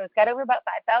 Okay. So it's got over about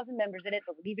 5,000 members in it.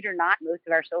 Believe it or not, most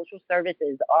of our social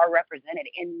services are represented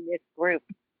in this group.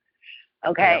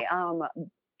 Okay. Yeah.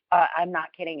 I'm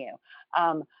not kidding you.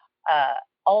 So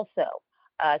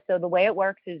the way it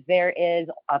works is there is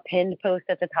a pinned post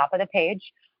at the top of the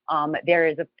page. There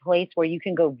is a place where you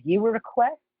can go view a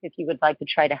request if you would like to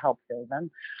try to help fill them.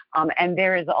 And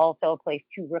there is also a place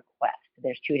to request.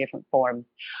 There's two different forms.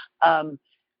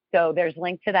 So there's a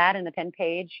link to that in the pinned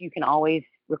page. You can always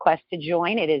request to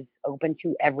join. It is open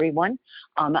to everyone.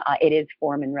 It is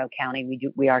for Monroe County. We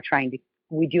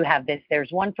do have this.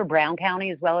 There's one for Brown County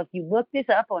as well. If you look this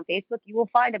up on Facebook, you will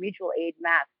find a mutual aid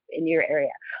mask in your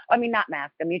area. I mean, not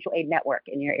mask, a mutual aid network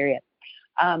in your area.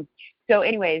 So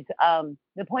anyways,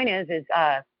 the point is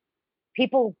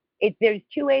people, there's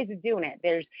two ways of doing it.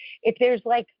 If there's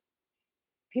like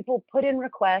people put in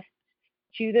requests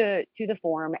to the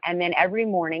forum, and then every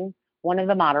morning, one of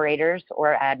the moderators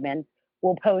or admins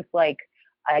will post like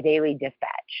a daily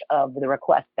dispatch of the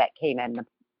requests that came in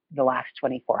the last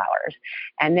 24 hours.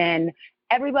 And then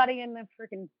everybody in the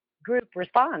freaking group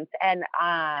responds, and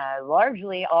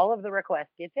largely all of the requests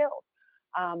get filled.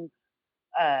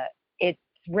 It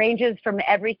ranges from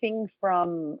everything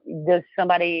from, does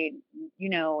somebody,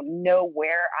 know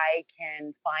where I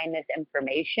can find this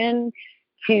information,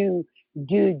 to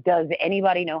does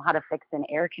anybody know how to fix an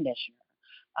air conditioner?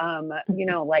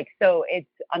 So it's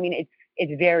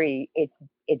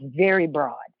very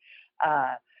broad.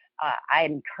 I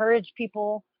encourage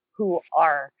people who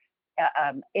are,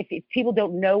 if people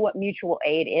don't know what mutual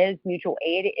aid is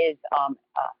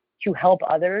to help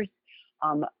others,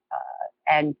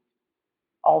 and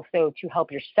also to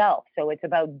help yourself. So it's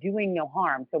about doing no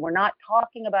harm. So we're not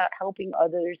talking about helping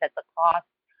others at the cost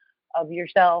of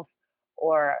yourself,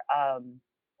 or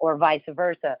vice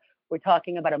versa. We're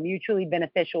talking about a mutually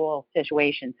beneficial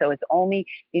situation. So it's only,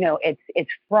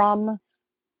 it's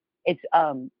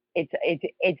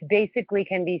basically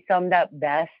can be summed up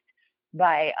best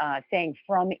by saying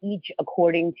from each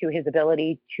according to his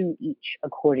ability, to each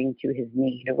according to his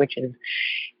need, which is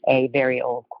a very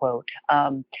old quote.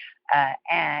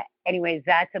 Anyways,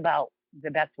 that's about the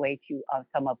best way to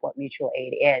sum up what mutual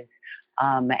aid is.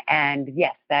 And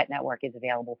yes, that network is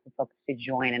available for folks to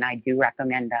join, and I do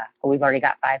recommend. We've already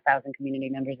got 5,000 community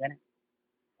members in it.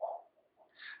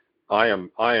 I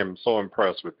am so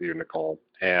impressed with you, Nicole,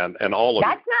 and all of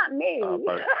That's not me.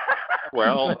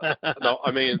 Well, no,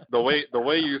 I mean the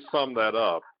way you sum that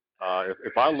up.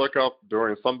 If I look up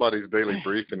during somebody's daily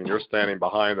briefing and you're standing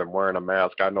behind them wearing a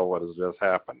mask, I know what has just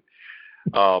happened.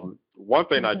 one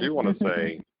thing I do want to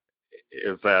say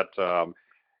is that,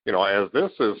 as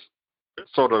this is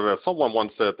sort of, as someone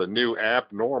once said, the new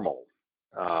abnormal,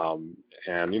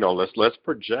 and, let's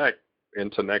project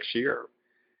into next year.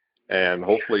 And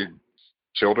hopefully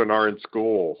children are in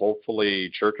school. Hopefully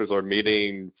churches are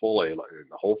meeting fully.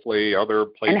 Hopefully other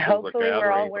places and hopefully are gathering,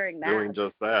 we're all wearing masks. doing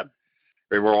just that.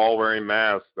 They were all wearing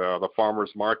masks. The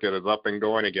farmers market is up and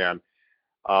going again.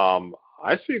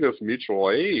 I see this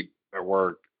mutual aid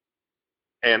work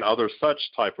and other such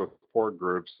type of support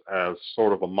groups as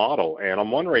sort of a model. And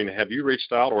I'm wondering, have you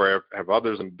reached out, or have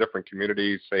others in different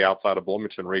communities, say outside of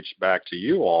Bloomington, reached back to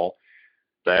you all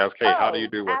to ask, hey, how do you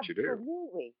do what you do?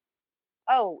 Absolutely.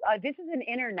 This is an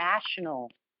international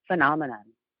phenomenon.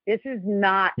 This is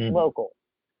not local.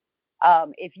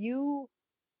 If you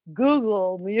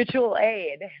Google mutual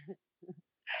aid,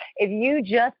 if you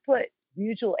just put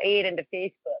mutual aid into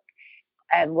Facebook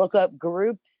and look up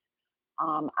groups,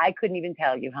 I couldn't even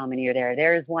tell you how many are there.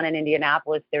 There is one in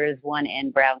Indianapolis. There is one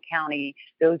in Brown County.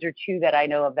 Those are two that I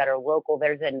know of that are local.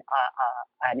 There's an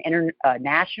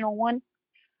international one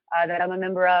that I'm a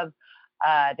member of.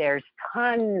 There's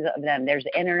tons of them. There's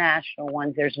international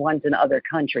ones. There's ones in other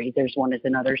countries. There's ones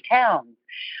in other towns.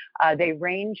 They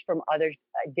range from other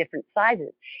different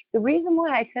sizes. The reason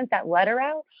why I sent that letter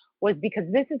out was because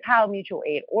this is how mutual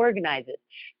aid organizes.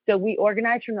 So we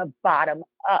organize from the bottom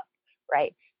up,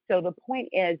 right? So the point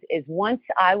is once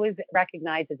I was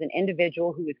recognized as an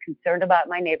individual who was concerned about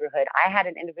my neighborhood, I had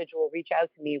an individual reach out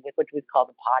to me with what was called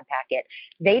a pod packet.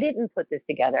 They didn't put this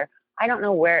together. I don't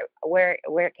know where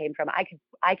it came from.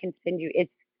 I can send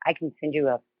you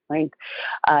a link.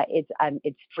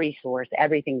 It's free source.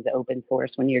 Everything's open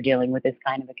source when you're dealing with this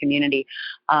kind of a community.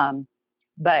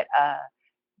 But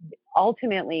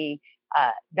ultimately,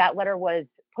 that letter was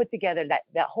put together,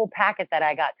 that whole packet that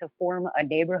I got to form a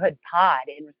neighborhood pod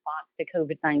in response to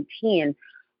COVID-19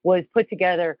 was put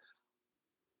together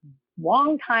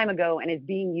long time ago and is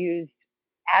being used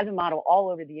as a model all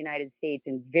over the United States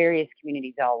in various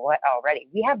communities already.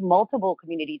 We have multiple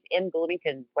communities in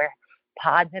Bloomington where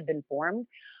pods have been formed.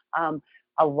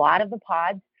 A lot of the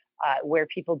pods where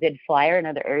people did flyer in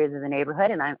other areas of the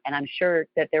neighborhood, and I'm sure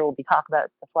that there will be talk about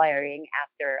the flyering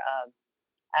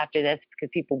after this,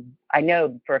 because I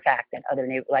know for a fact that other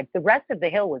neighbors, like the rest of the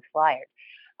hill was flyered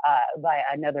by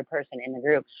another person in the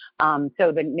group.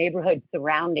 So the neighborhood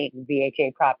surrounding the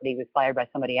VHA property was flyered by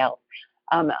somebody else.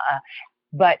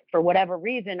 But for whatever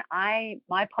reason,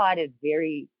 my pod is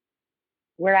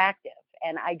we're active.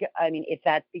 And I mean, if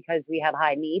that's because we have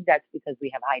high need, that's because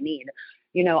we have high need.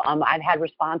 I've had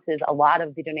responses. A lot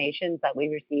of the donations that we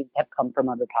received have come from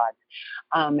other pods.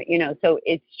 So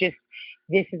it's just,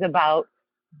 this is about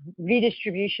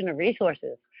redistribution of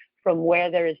resources from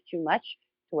where there is too much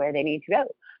to where they need to go,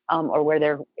 or where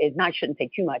there is not, I shouldn't say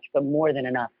too much, but more than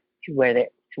enough to where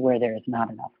there is not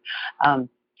enough.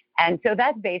 And so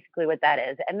that's basically what that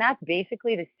is. And that's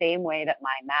basically the same way that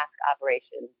my mask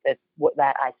operation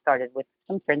that I started with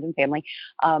some friends and family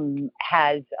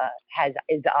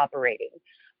is operating.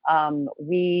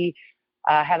 We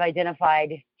have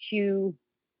identified two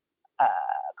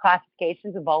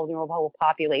classifications of vulnerable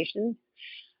populations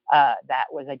that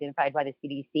was identified by the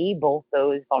CDC, both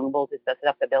those vulnerable to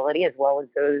susceptibility as well as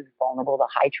those vulnerable to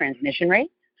high transmission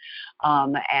rates.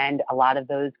 And a lot of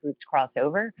those groups cross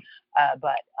over.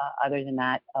 But other than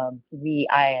that,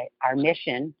 our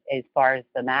mission, as far as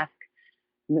the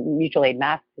mutual aid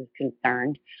masks is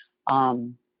concerned,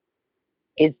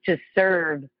 is to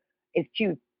serve, is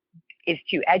to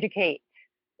educate,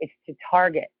 is to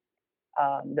target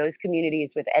those communities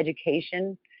with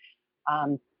education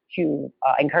to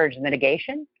encourage the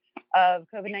mitigation of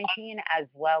COVID-19, as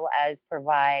well as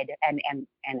provide and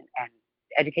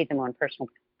educate them on personal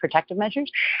protective measures,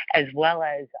 as well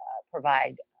as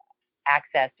provide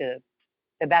access to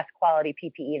the best quality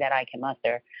PPE that I can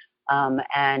muster.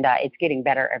 And it's getting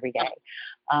better every day.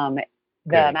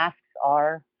 The masks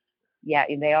are,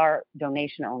 they are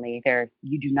donation only.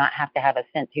 You do not have to have a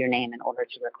cent to your name in order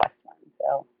to request one.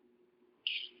 So,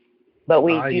 but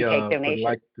we do take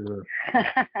donations.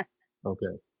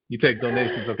 Okay. You take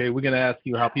donations. Okay. We're going to ask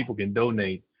you how people can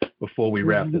donate before we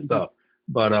wrap this up.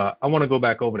 But I want to go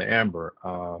back over to Amber.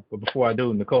 But before I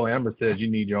do, Nicole, Amber says you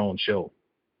need your own show.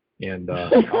 And I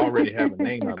already have a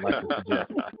name I'd like to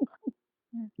suggest.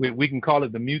 We can call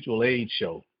it the Mutual Aid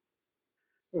Show.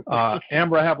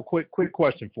 Amber, I have a quick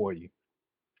question for you.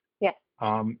 Yes.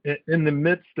 In the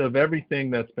midst of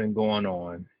everything that's been going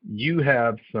on, you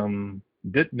have some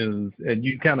good news, and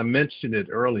you kind of mentioned it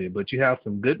earlier, but you have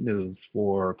some good news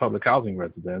for public housing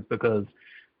residents, because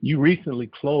You recently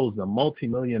closed a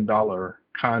multi-million-dollar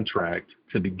contract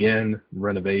to begin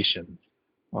renovations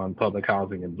on public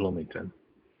housing in Bloomington.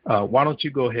 Why don't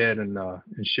you go ahead and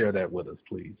share that with us,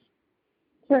 please?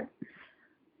 Sure.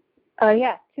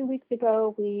 2 weeks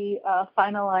ago, we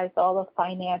finalized all the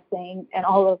financing and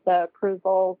all of the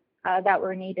approvals that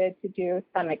were needed to do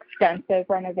some extensive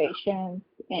renovations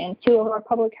in 2 of our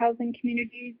public housing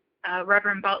communities,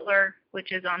 Reverend Butler,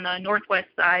 which is on the northwest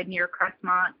side near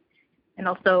Crestmont, and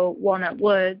also Walnut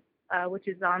Woods, which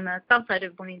is on the south side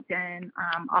of Bloomington,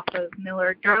 off of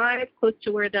Miller Drive, close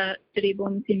to where the City of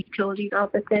Bloomington Utilities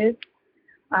office is.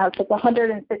 So it's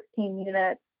 116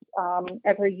 units.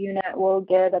 Every unit will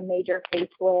get a major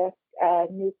facelift,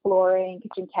 new flooring,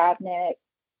 kitchen cabinets,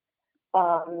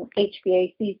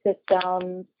 HVAC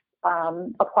systems,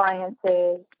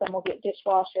 appliances. Some will get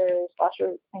dishwashers,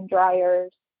 washers and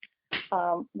dryers.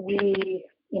 We,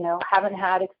 haven't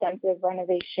had extensive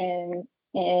renovations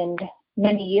in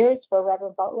many years for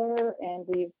Reverend Butler, and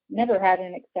we've never had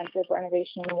an extensive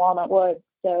renovation in Walnut Woods.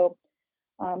 So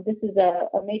this is a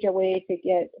major way to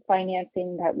get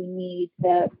financing that we need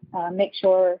to make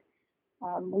sure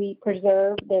we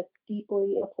preserve this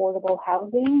deeply affordable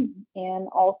housing, and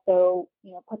also,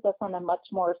 puts us on a much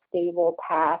more stable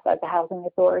path as a housing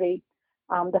authority.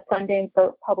 The funding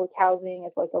for public housing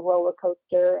is like a roller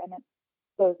coaster, and it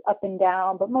goes up and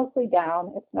down, but mostly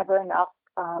down. It's never enough,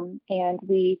 and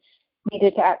we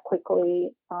needed to act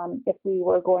quickly if we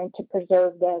were going to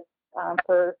preserve this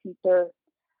for future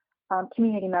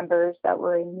community members that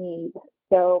were in need.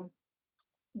 So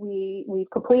we've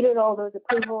completed all those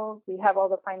approvals. We have all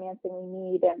the financing we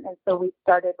need, and so we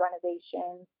started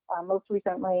renovations most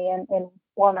recently in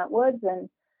Walnut Woods, and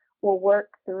we'll work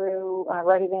through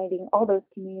renovating all those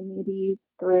communities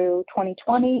through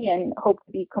 2020 and hope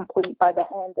to be complete by the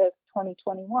end of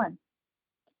 2021.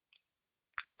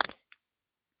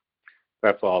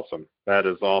 That's awesome. That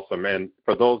is awesome. And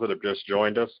for those that have just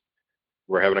joined us,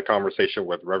 we're having a conversation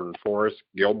with Reverend Forrest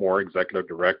Gilmore, Executive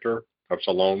Director of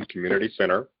Shalom Community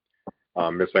Center.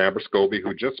 Ms. Amber Scobie,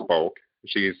 who just spoke,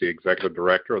 she is the Executive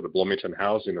Director of the Bloomington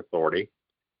Housing Authority.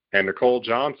 And Nicole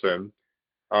Johnson,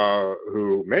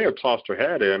 who may have tossed her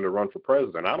hat in to run for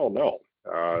president. I don't know.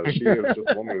 She is just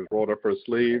a woman who's rolled up her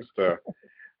sleeves to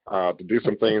do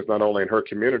some things not only in her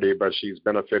community, but she's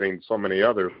benefiting so many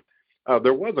others.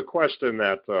 There was a question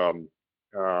that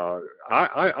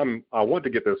I want to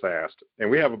get this asked, and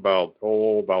we have about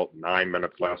 9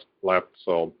 minutes left.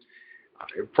 So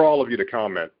for all of you to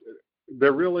comment,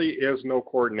 there really is no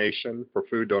coordination for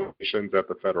food donations at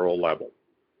the federal level.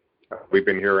 We've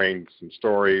been hearing some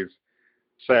stories,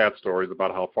 sad stories,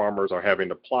 about how farmers are having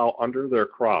to plow under their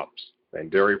crops,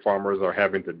 and dairy farmers are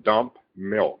having to dump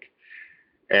milk.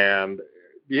 And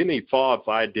any thoughts,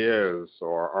 ideas,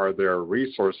 or are there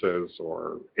resources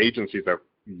or agencies that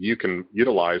you can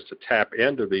utilize to tap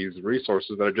into these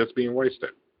resources that are just being wasted?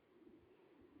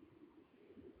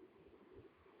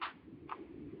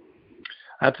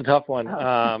 That's a tough one.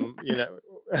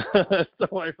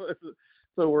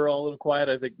 So we're all a little quiet,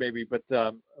 I think, maybe, but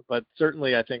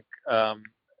certainly I think,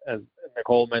 as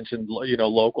Nicole mentioned,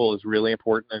 local is really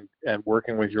important, and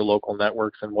working with your local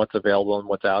networks and what's available and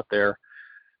what's out there.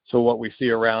 So what we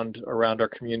see around our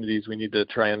communities, we need to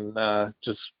try and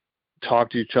just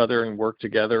talk to each other and work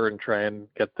together and try and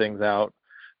get things out.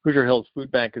 Hoosier Hills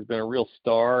Food Bank has been a real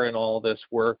star in all this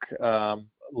work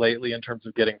lately in terms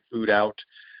of getting food out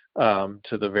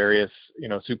to the various,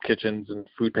 soup kitchens and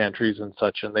food pantries and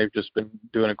such, and they've just been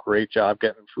doing a great job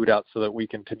getting food out so that we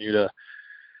continue to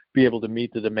be able to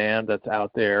meet the demand that's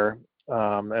out there.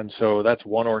 And so that's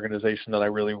one organization that I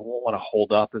really want to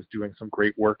hold up as doing some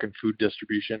great work in food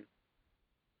distribution.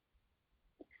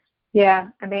 Yeah,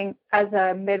 I mean, as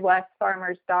a Midwest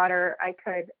farmer's daughter, I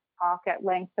could talk at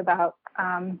length about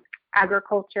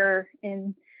agriculture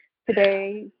in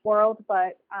today's world,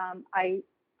 but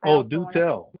do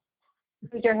tell.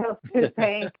 Hoosier Hills Food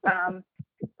Bank,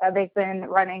 they've been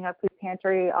running a food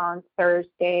pantry on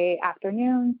Thursday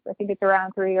afternoons. I think it's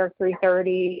around 3 or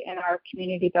 3:30 in our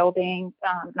community building,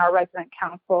 and our resident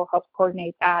council helps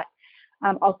coordinate that.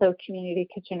 Also, Community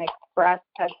Kitchen Express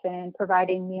has been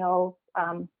providing meals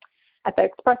at the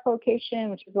Express location,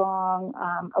 which is along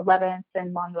 11th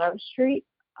and Monroe Street.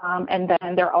 And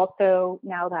then they're also,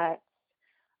 now that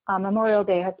Memorial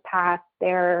Day has passed,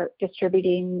 they're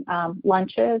distributing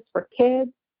lunches for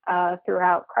kids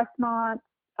throughout Crestmont,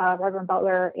 Reverend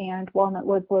Butler, and Walnut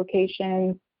Woods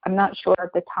locations. I'm not sure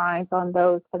of the times on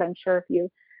those, but I'm sure if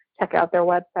you check out their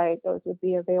website, those would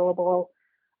be available.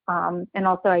 And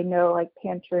also, I know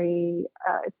Pantry,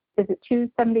 is it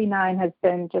 279 has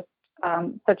been just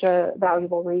such a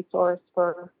valuable resource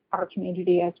for our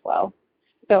community as well.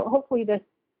 So hopefully this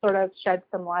sort of sheds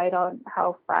some light on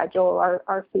how fragile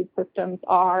our food systems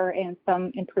are and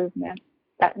some improvements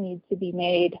that need to be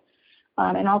made,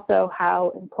 and also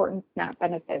how important SNAP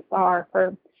benefits are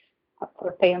for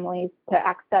families to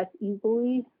access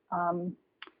easily,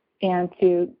 and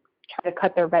to try to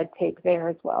cut their red tape there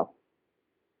as well.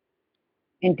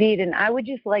 Indeed, and I would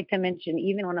just like to mention,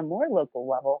 even on a more local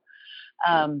level,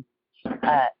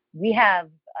 we have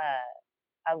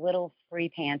a little free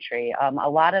pantry. A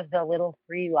lot of the little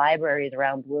free libraries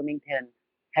around Bloomington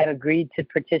have agreed to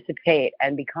participate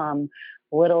and become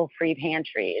little free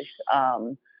pantries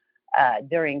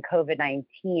during COVID-19.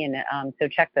 So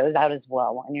check those out as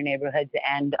well in your neighborhoods.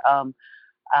 And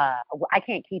I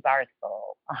can't keep ours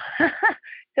full.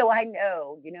 So I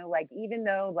know, like, even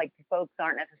though like the folks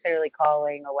aren't necessarily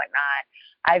calling or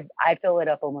whatnot, I fill it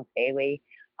up almost daily.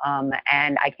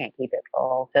 And I can't keep it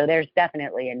full. So there's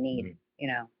definitely a need,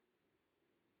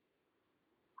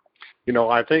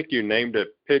 I think you named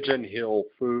it Pigeon Hill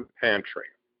Food Pantry.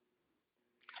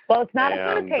 Well, it's not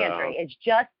a food pantry. It's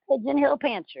just Pigeon Hill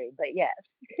Pantry, but yes.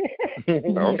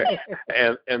 Okay.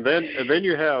 And then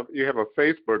you have a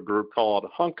Facebook group called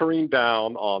Hunkering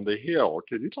Down on the Hill.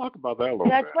 Can you talk about that a little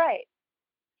bit? That's right.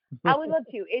 I would love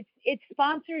to. It's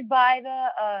sponsored by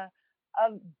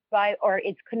or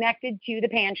it's connected to the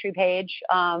pantry page,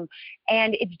 and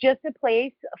it's just a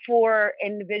place for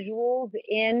individuals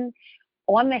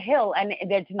on the Hill, and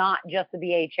it's not just the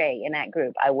BHA in that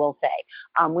group, I will say.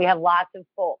 We have lots of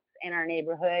folks in our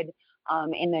neighborhood,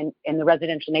 in the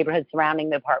residential neighborhood surrounding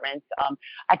the apartments.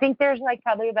 I think there's like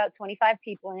probably about 25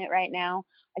 people in it right now.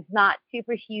 It's not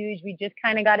super huge. We just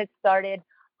kind of got it started,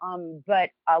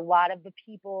 but a lot of the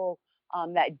people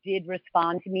that did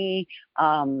respond to me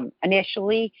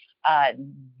initially,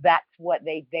 that's what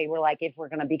they were like, if we're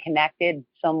going to be connected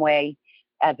some way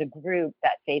as a group,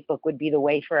 that Facebook would be the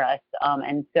way for us.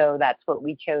 And so that's what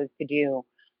we chose to do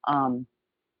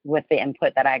with the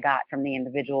input that I got from the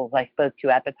individuals I spoke to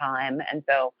at the time. And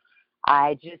so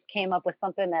I just came up with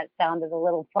something that sounded a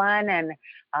little fun and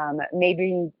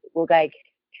maybe like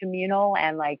communal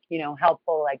and like,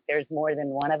 helpful. Like there's more than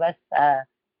one of us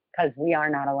because we are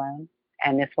not alone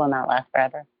and this will not last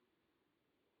forever.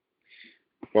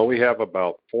 Well, we have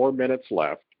about 4 minutes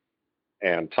left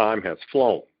and time has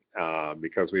flown.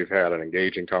 Because we've had an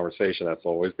engaging conversation. That's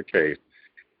always the case.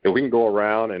 If we can go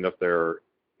around, and if there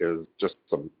is just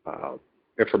some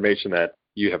information that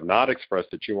you have not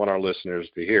expressed that you want our listeners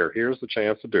to hear, here's the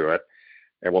chance to do it.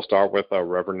 And we'll start with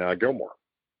Reverend Gilmore.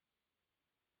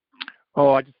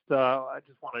 Oh, I just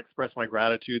want to express my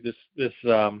gratitude. This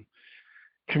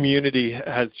community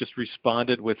has just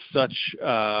responded with such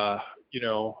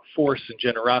force and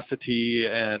generosity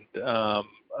and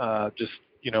just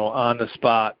on the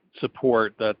spot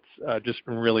support that's just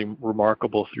been really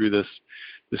remarkable through this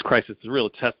crisis. It's a real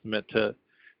testament to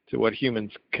what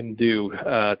humans can do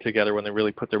together when they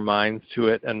really put their minds to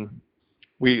it. And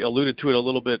we alluded to it a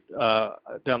little bit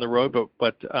down the road,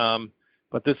 but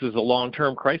this is a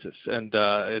long-term crisis, and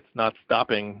it's not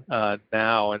stopping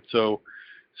now. And so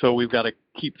we've got to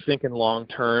keep thinking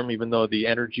long-term, even though the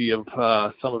energy of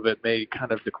some of it may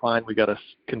kind of decline. We got to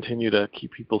continue to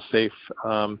keep people safe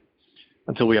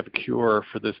until we have a cure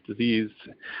for this disease.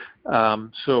 Just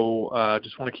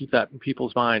want to keep that in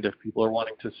people's mind. If people are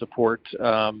wanting to support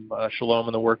Shalom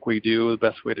and the work we do, the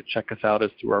best way to check us out is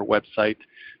through our website,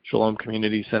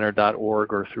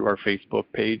 shalomcommunitycenter.org, or through our Facebook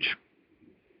page.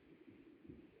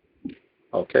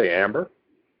 Okay, Amber?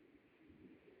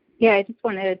 Yeah, I just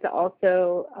wanted to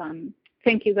also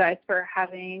thank you guys for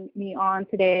having me on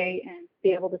today and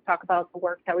be able to talk about the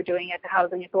work that we're doing at the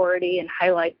Housing Authority and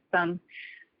highlight some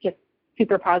just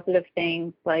super positive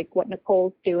things like what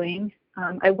Nicole's doing.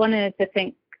 I wanted to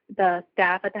thank the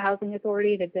staff at the Housing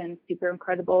Authority. They've been super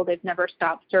incredible. They've never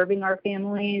stopped serving our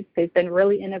families. They've been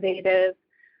really innovative.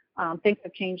 Things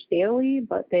have changed daily,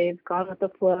 but they've gone with the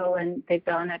flow and they've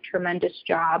done a tremendous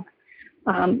job.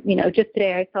 Just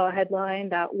today I saw a headline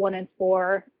that 1 in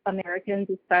 4 Americans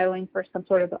is filing for some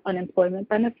sort of unemployment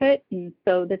benefit. And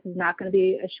so this is not going to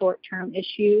be a short-term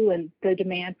issue, and the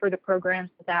demand for the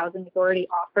programs that the Housing Authority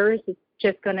offers is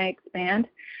just going to expand.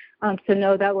 So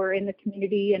know that we're in the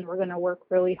community and we're going to work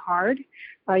really hard.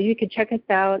 You can check us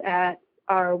out at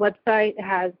our website. It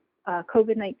has a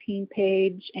COVID-19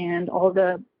 page and all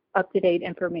the up-to-date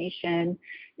information.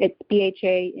 It's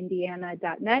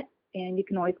bhaindiana.net. And you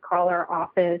can always call our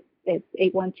office. It's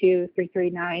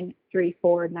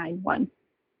 812-339-3491.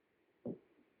 And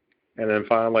then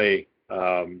finally,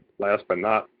 last but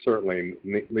not certainly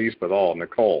least but all,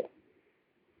 Nicole.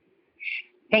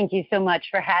 Thank you so much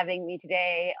for having me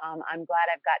today. I'm glad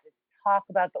I've got to talk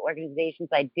about the organizations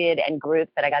I did and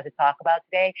groups that I got to talk about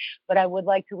today, but I would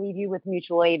like to leave you with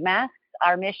mutual aid masks.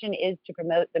 Our mission is to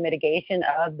promote the mitigation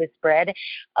of the spread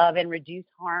of and reduce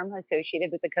harm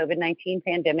associated with the COVID-19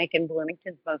 pandemic in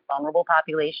Bloomington's most vulnerable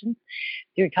populations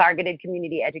through targeted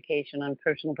community education on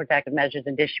personal protective measures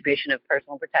and distribution of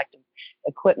personal protective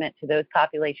equipment to those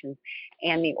populations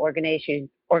and the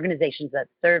organizations that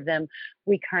serve them.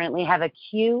 We currently have a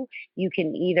queue. You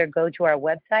can either go to our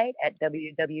website at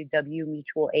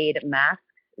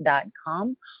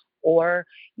www.mutualaidmasks.com, or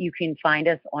you can find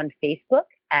us on Facebook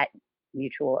at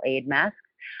Mutual Aid Masks.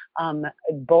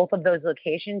 Both of those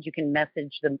locations, you can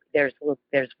message them. There's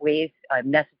ways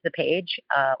message the page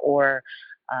or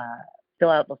fill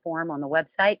out the form on the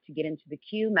website to get into the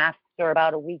queue. Masks are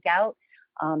about a week out.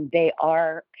 They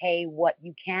are pay what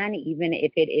you can, even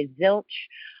if it is zilch.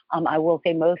 I will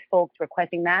say most folks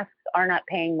requesting masks are not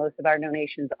paying. Most of our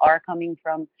donations are coming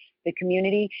from the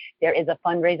community. There is a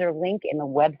fundraiser link in the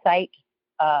website.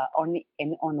 On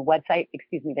the website,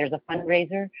 there's a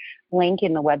fundraiser link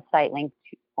in the website link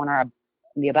on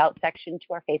the About section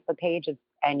to our Facebook page,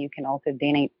 and you can also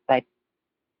donate by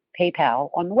PayPal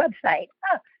on the website.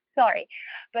 Sorry,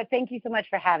 but thank you so much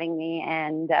for having me,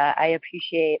 and I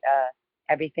appreciate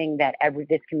everything that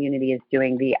this community is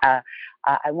doing. I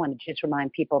want to just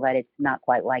remind people that it's not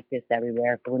quite like this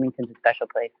everywhere. Bloomington's a special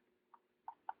place.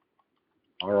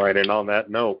 All right, and on that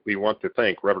note, we want to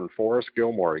thank Reverend Forrest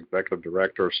Gilmore, Executive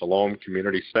Director of Shalom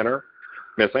Community Center,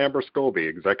 Ms. Amber Scobie,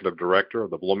 Executive Director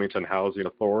of the Bloomington Housing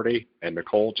Authority, and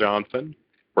Nicole Johnson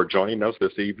for joining us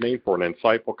this evening for an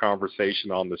insightful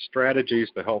conversation on the strategies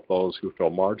to help those who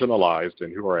feel marginalized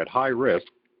and who are at high risk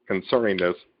concerning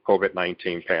this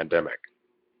COVID-19 pandemic.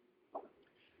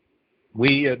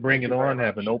 We at Bring It On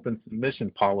have an open submission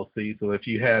policy, so if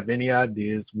you have any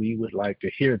ideas, we would like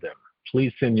to hear them.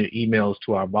 Please send your emails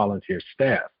to our volunteer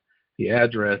staff. The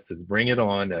address is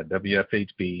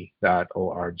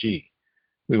bringiton@wfhb.org.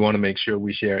 We want to make sure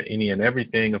we share any and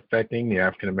everything affecting the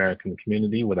African American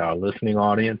community with our listening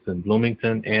audience in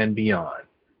Bloomington and beyond.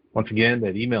 Once again,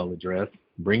 that email address,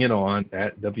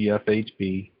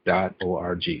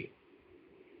 bringiton@wfhb.org.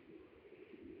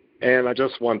 And I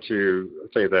just want to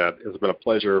say that it's been a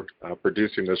pleasure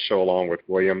producing this show along with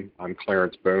William. I'm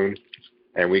Clarence Boone,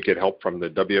 and we get help from the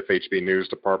WFHB News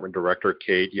Department Director,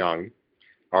 Cade Young.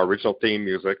 Our original theme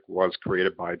music was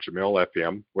created by Jamil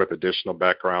FM with additional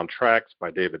background tracks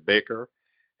by David Baker.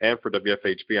 And for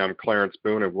WFHB, I'm Clarence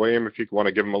Boone. And William, if you want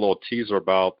to give them a little teaser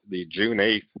about the June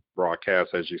 8th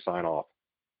broadcast as you sign off.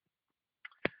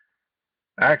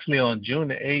 Actually, on June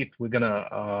 8th, we're going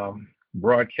to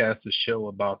broadcast a show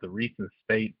about the recent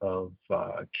state of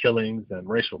killings and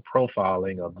racial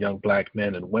profiling of young black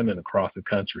men and women across the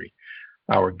country.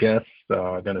 Our guests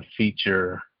are going to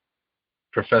feature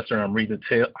Professor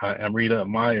Amrita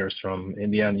Myers from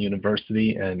Indiana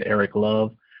University and Eric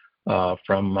Love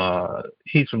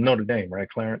he's from Notre Dame, right,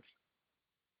 Clarence?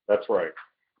 That's right.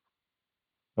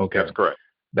 Okay. That's correct.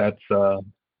 That's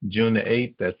June the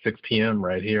 8th at 6 p.m.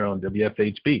 right here on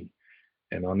WFHB.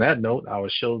 And on that note, our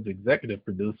show's executive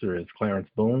producer is Clarence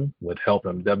Boone with help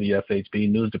from WFHB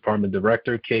News Department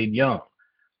Director Cade Young.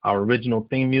 Our original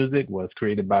theme music was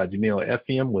created by Jamil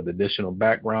FM with additional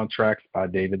background tracks by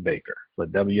David Baker. For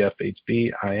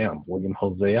WFHB, I am William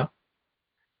Hosea.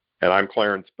 And I'm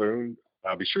Clarence Boone.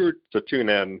 Be sure to tune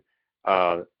in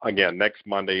again next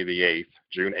Monday, the 8th,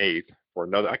 June 8th, for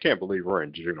another, I can't believe we're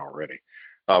in June already,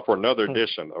 for another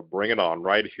edition of Bring It On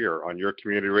right here on your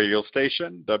community radio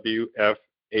station,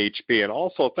 WFHB. And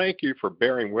also thank you for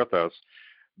bearing with us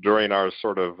during our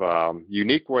sort of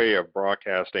unique way of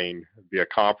broadcasting via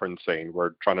conferencing.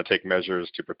 We're trying to take measures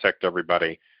to protect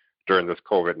everybody during this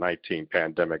COVID-19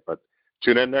 pandemic. But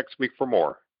tune in next week for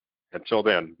more. Until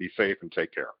then, be safe and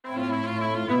take care.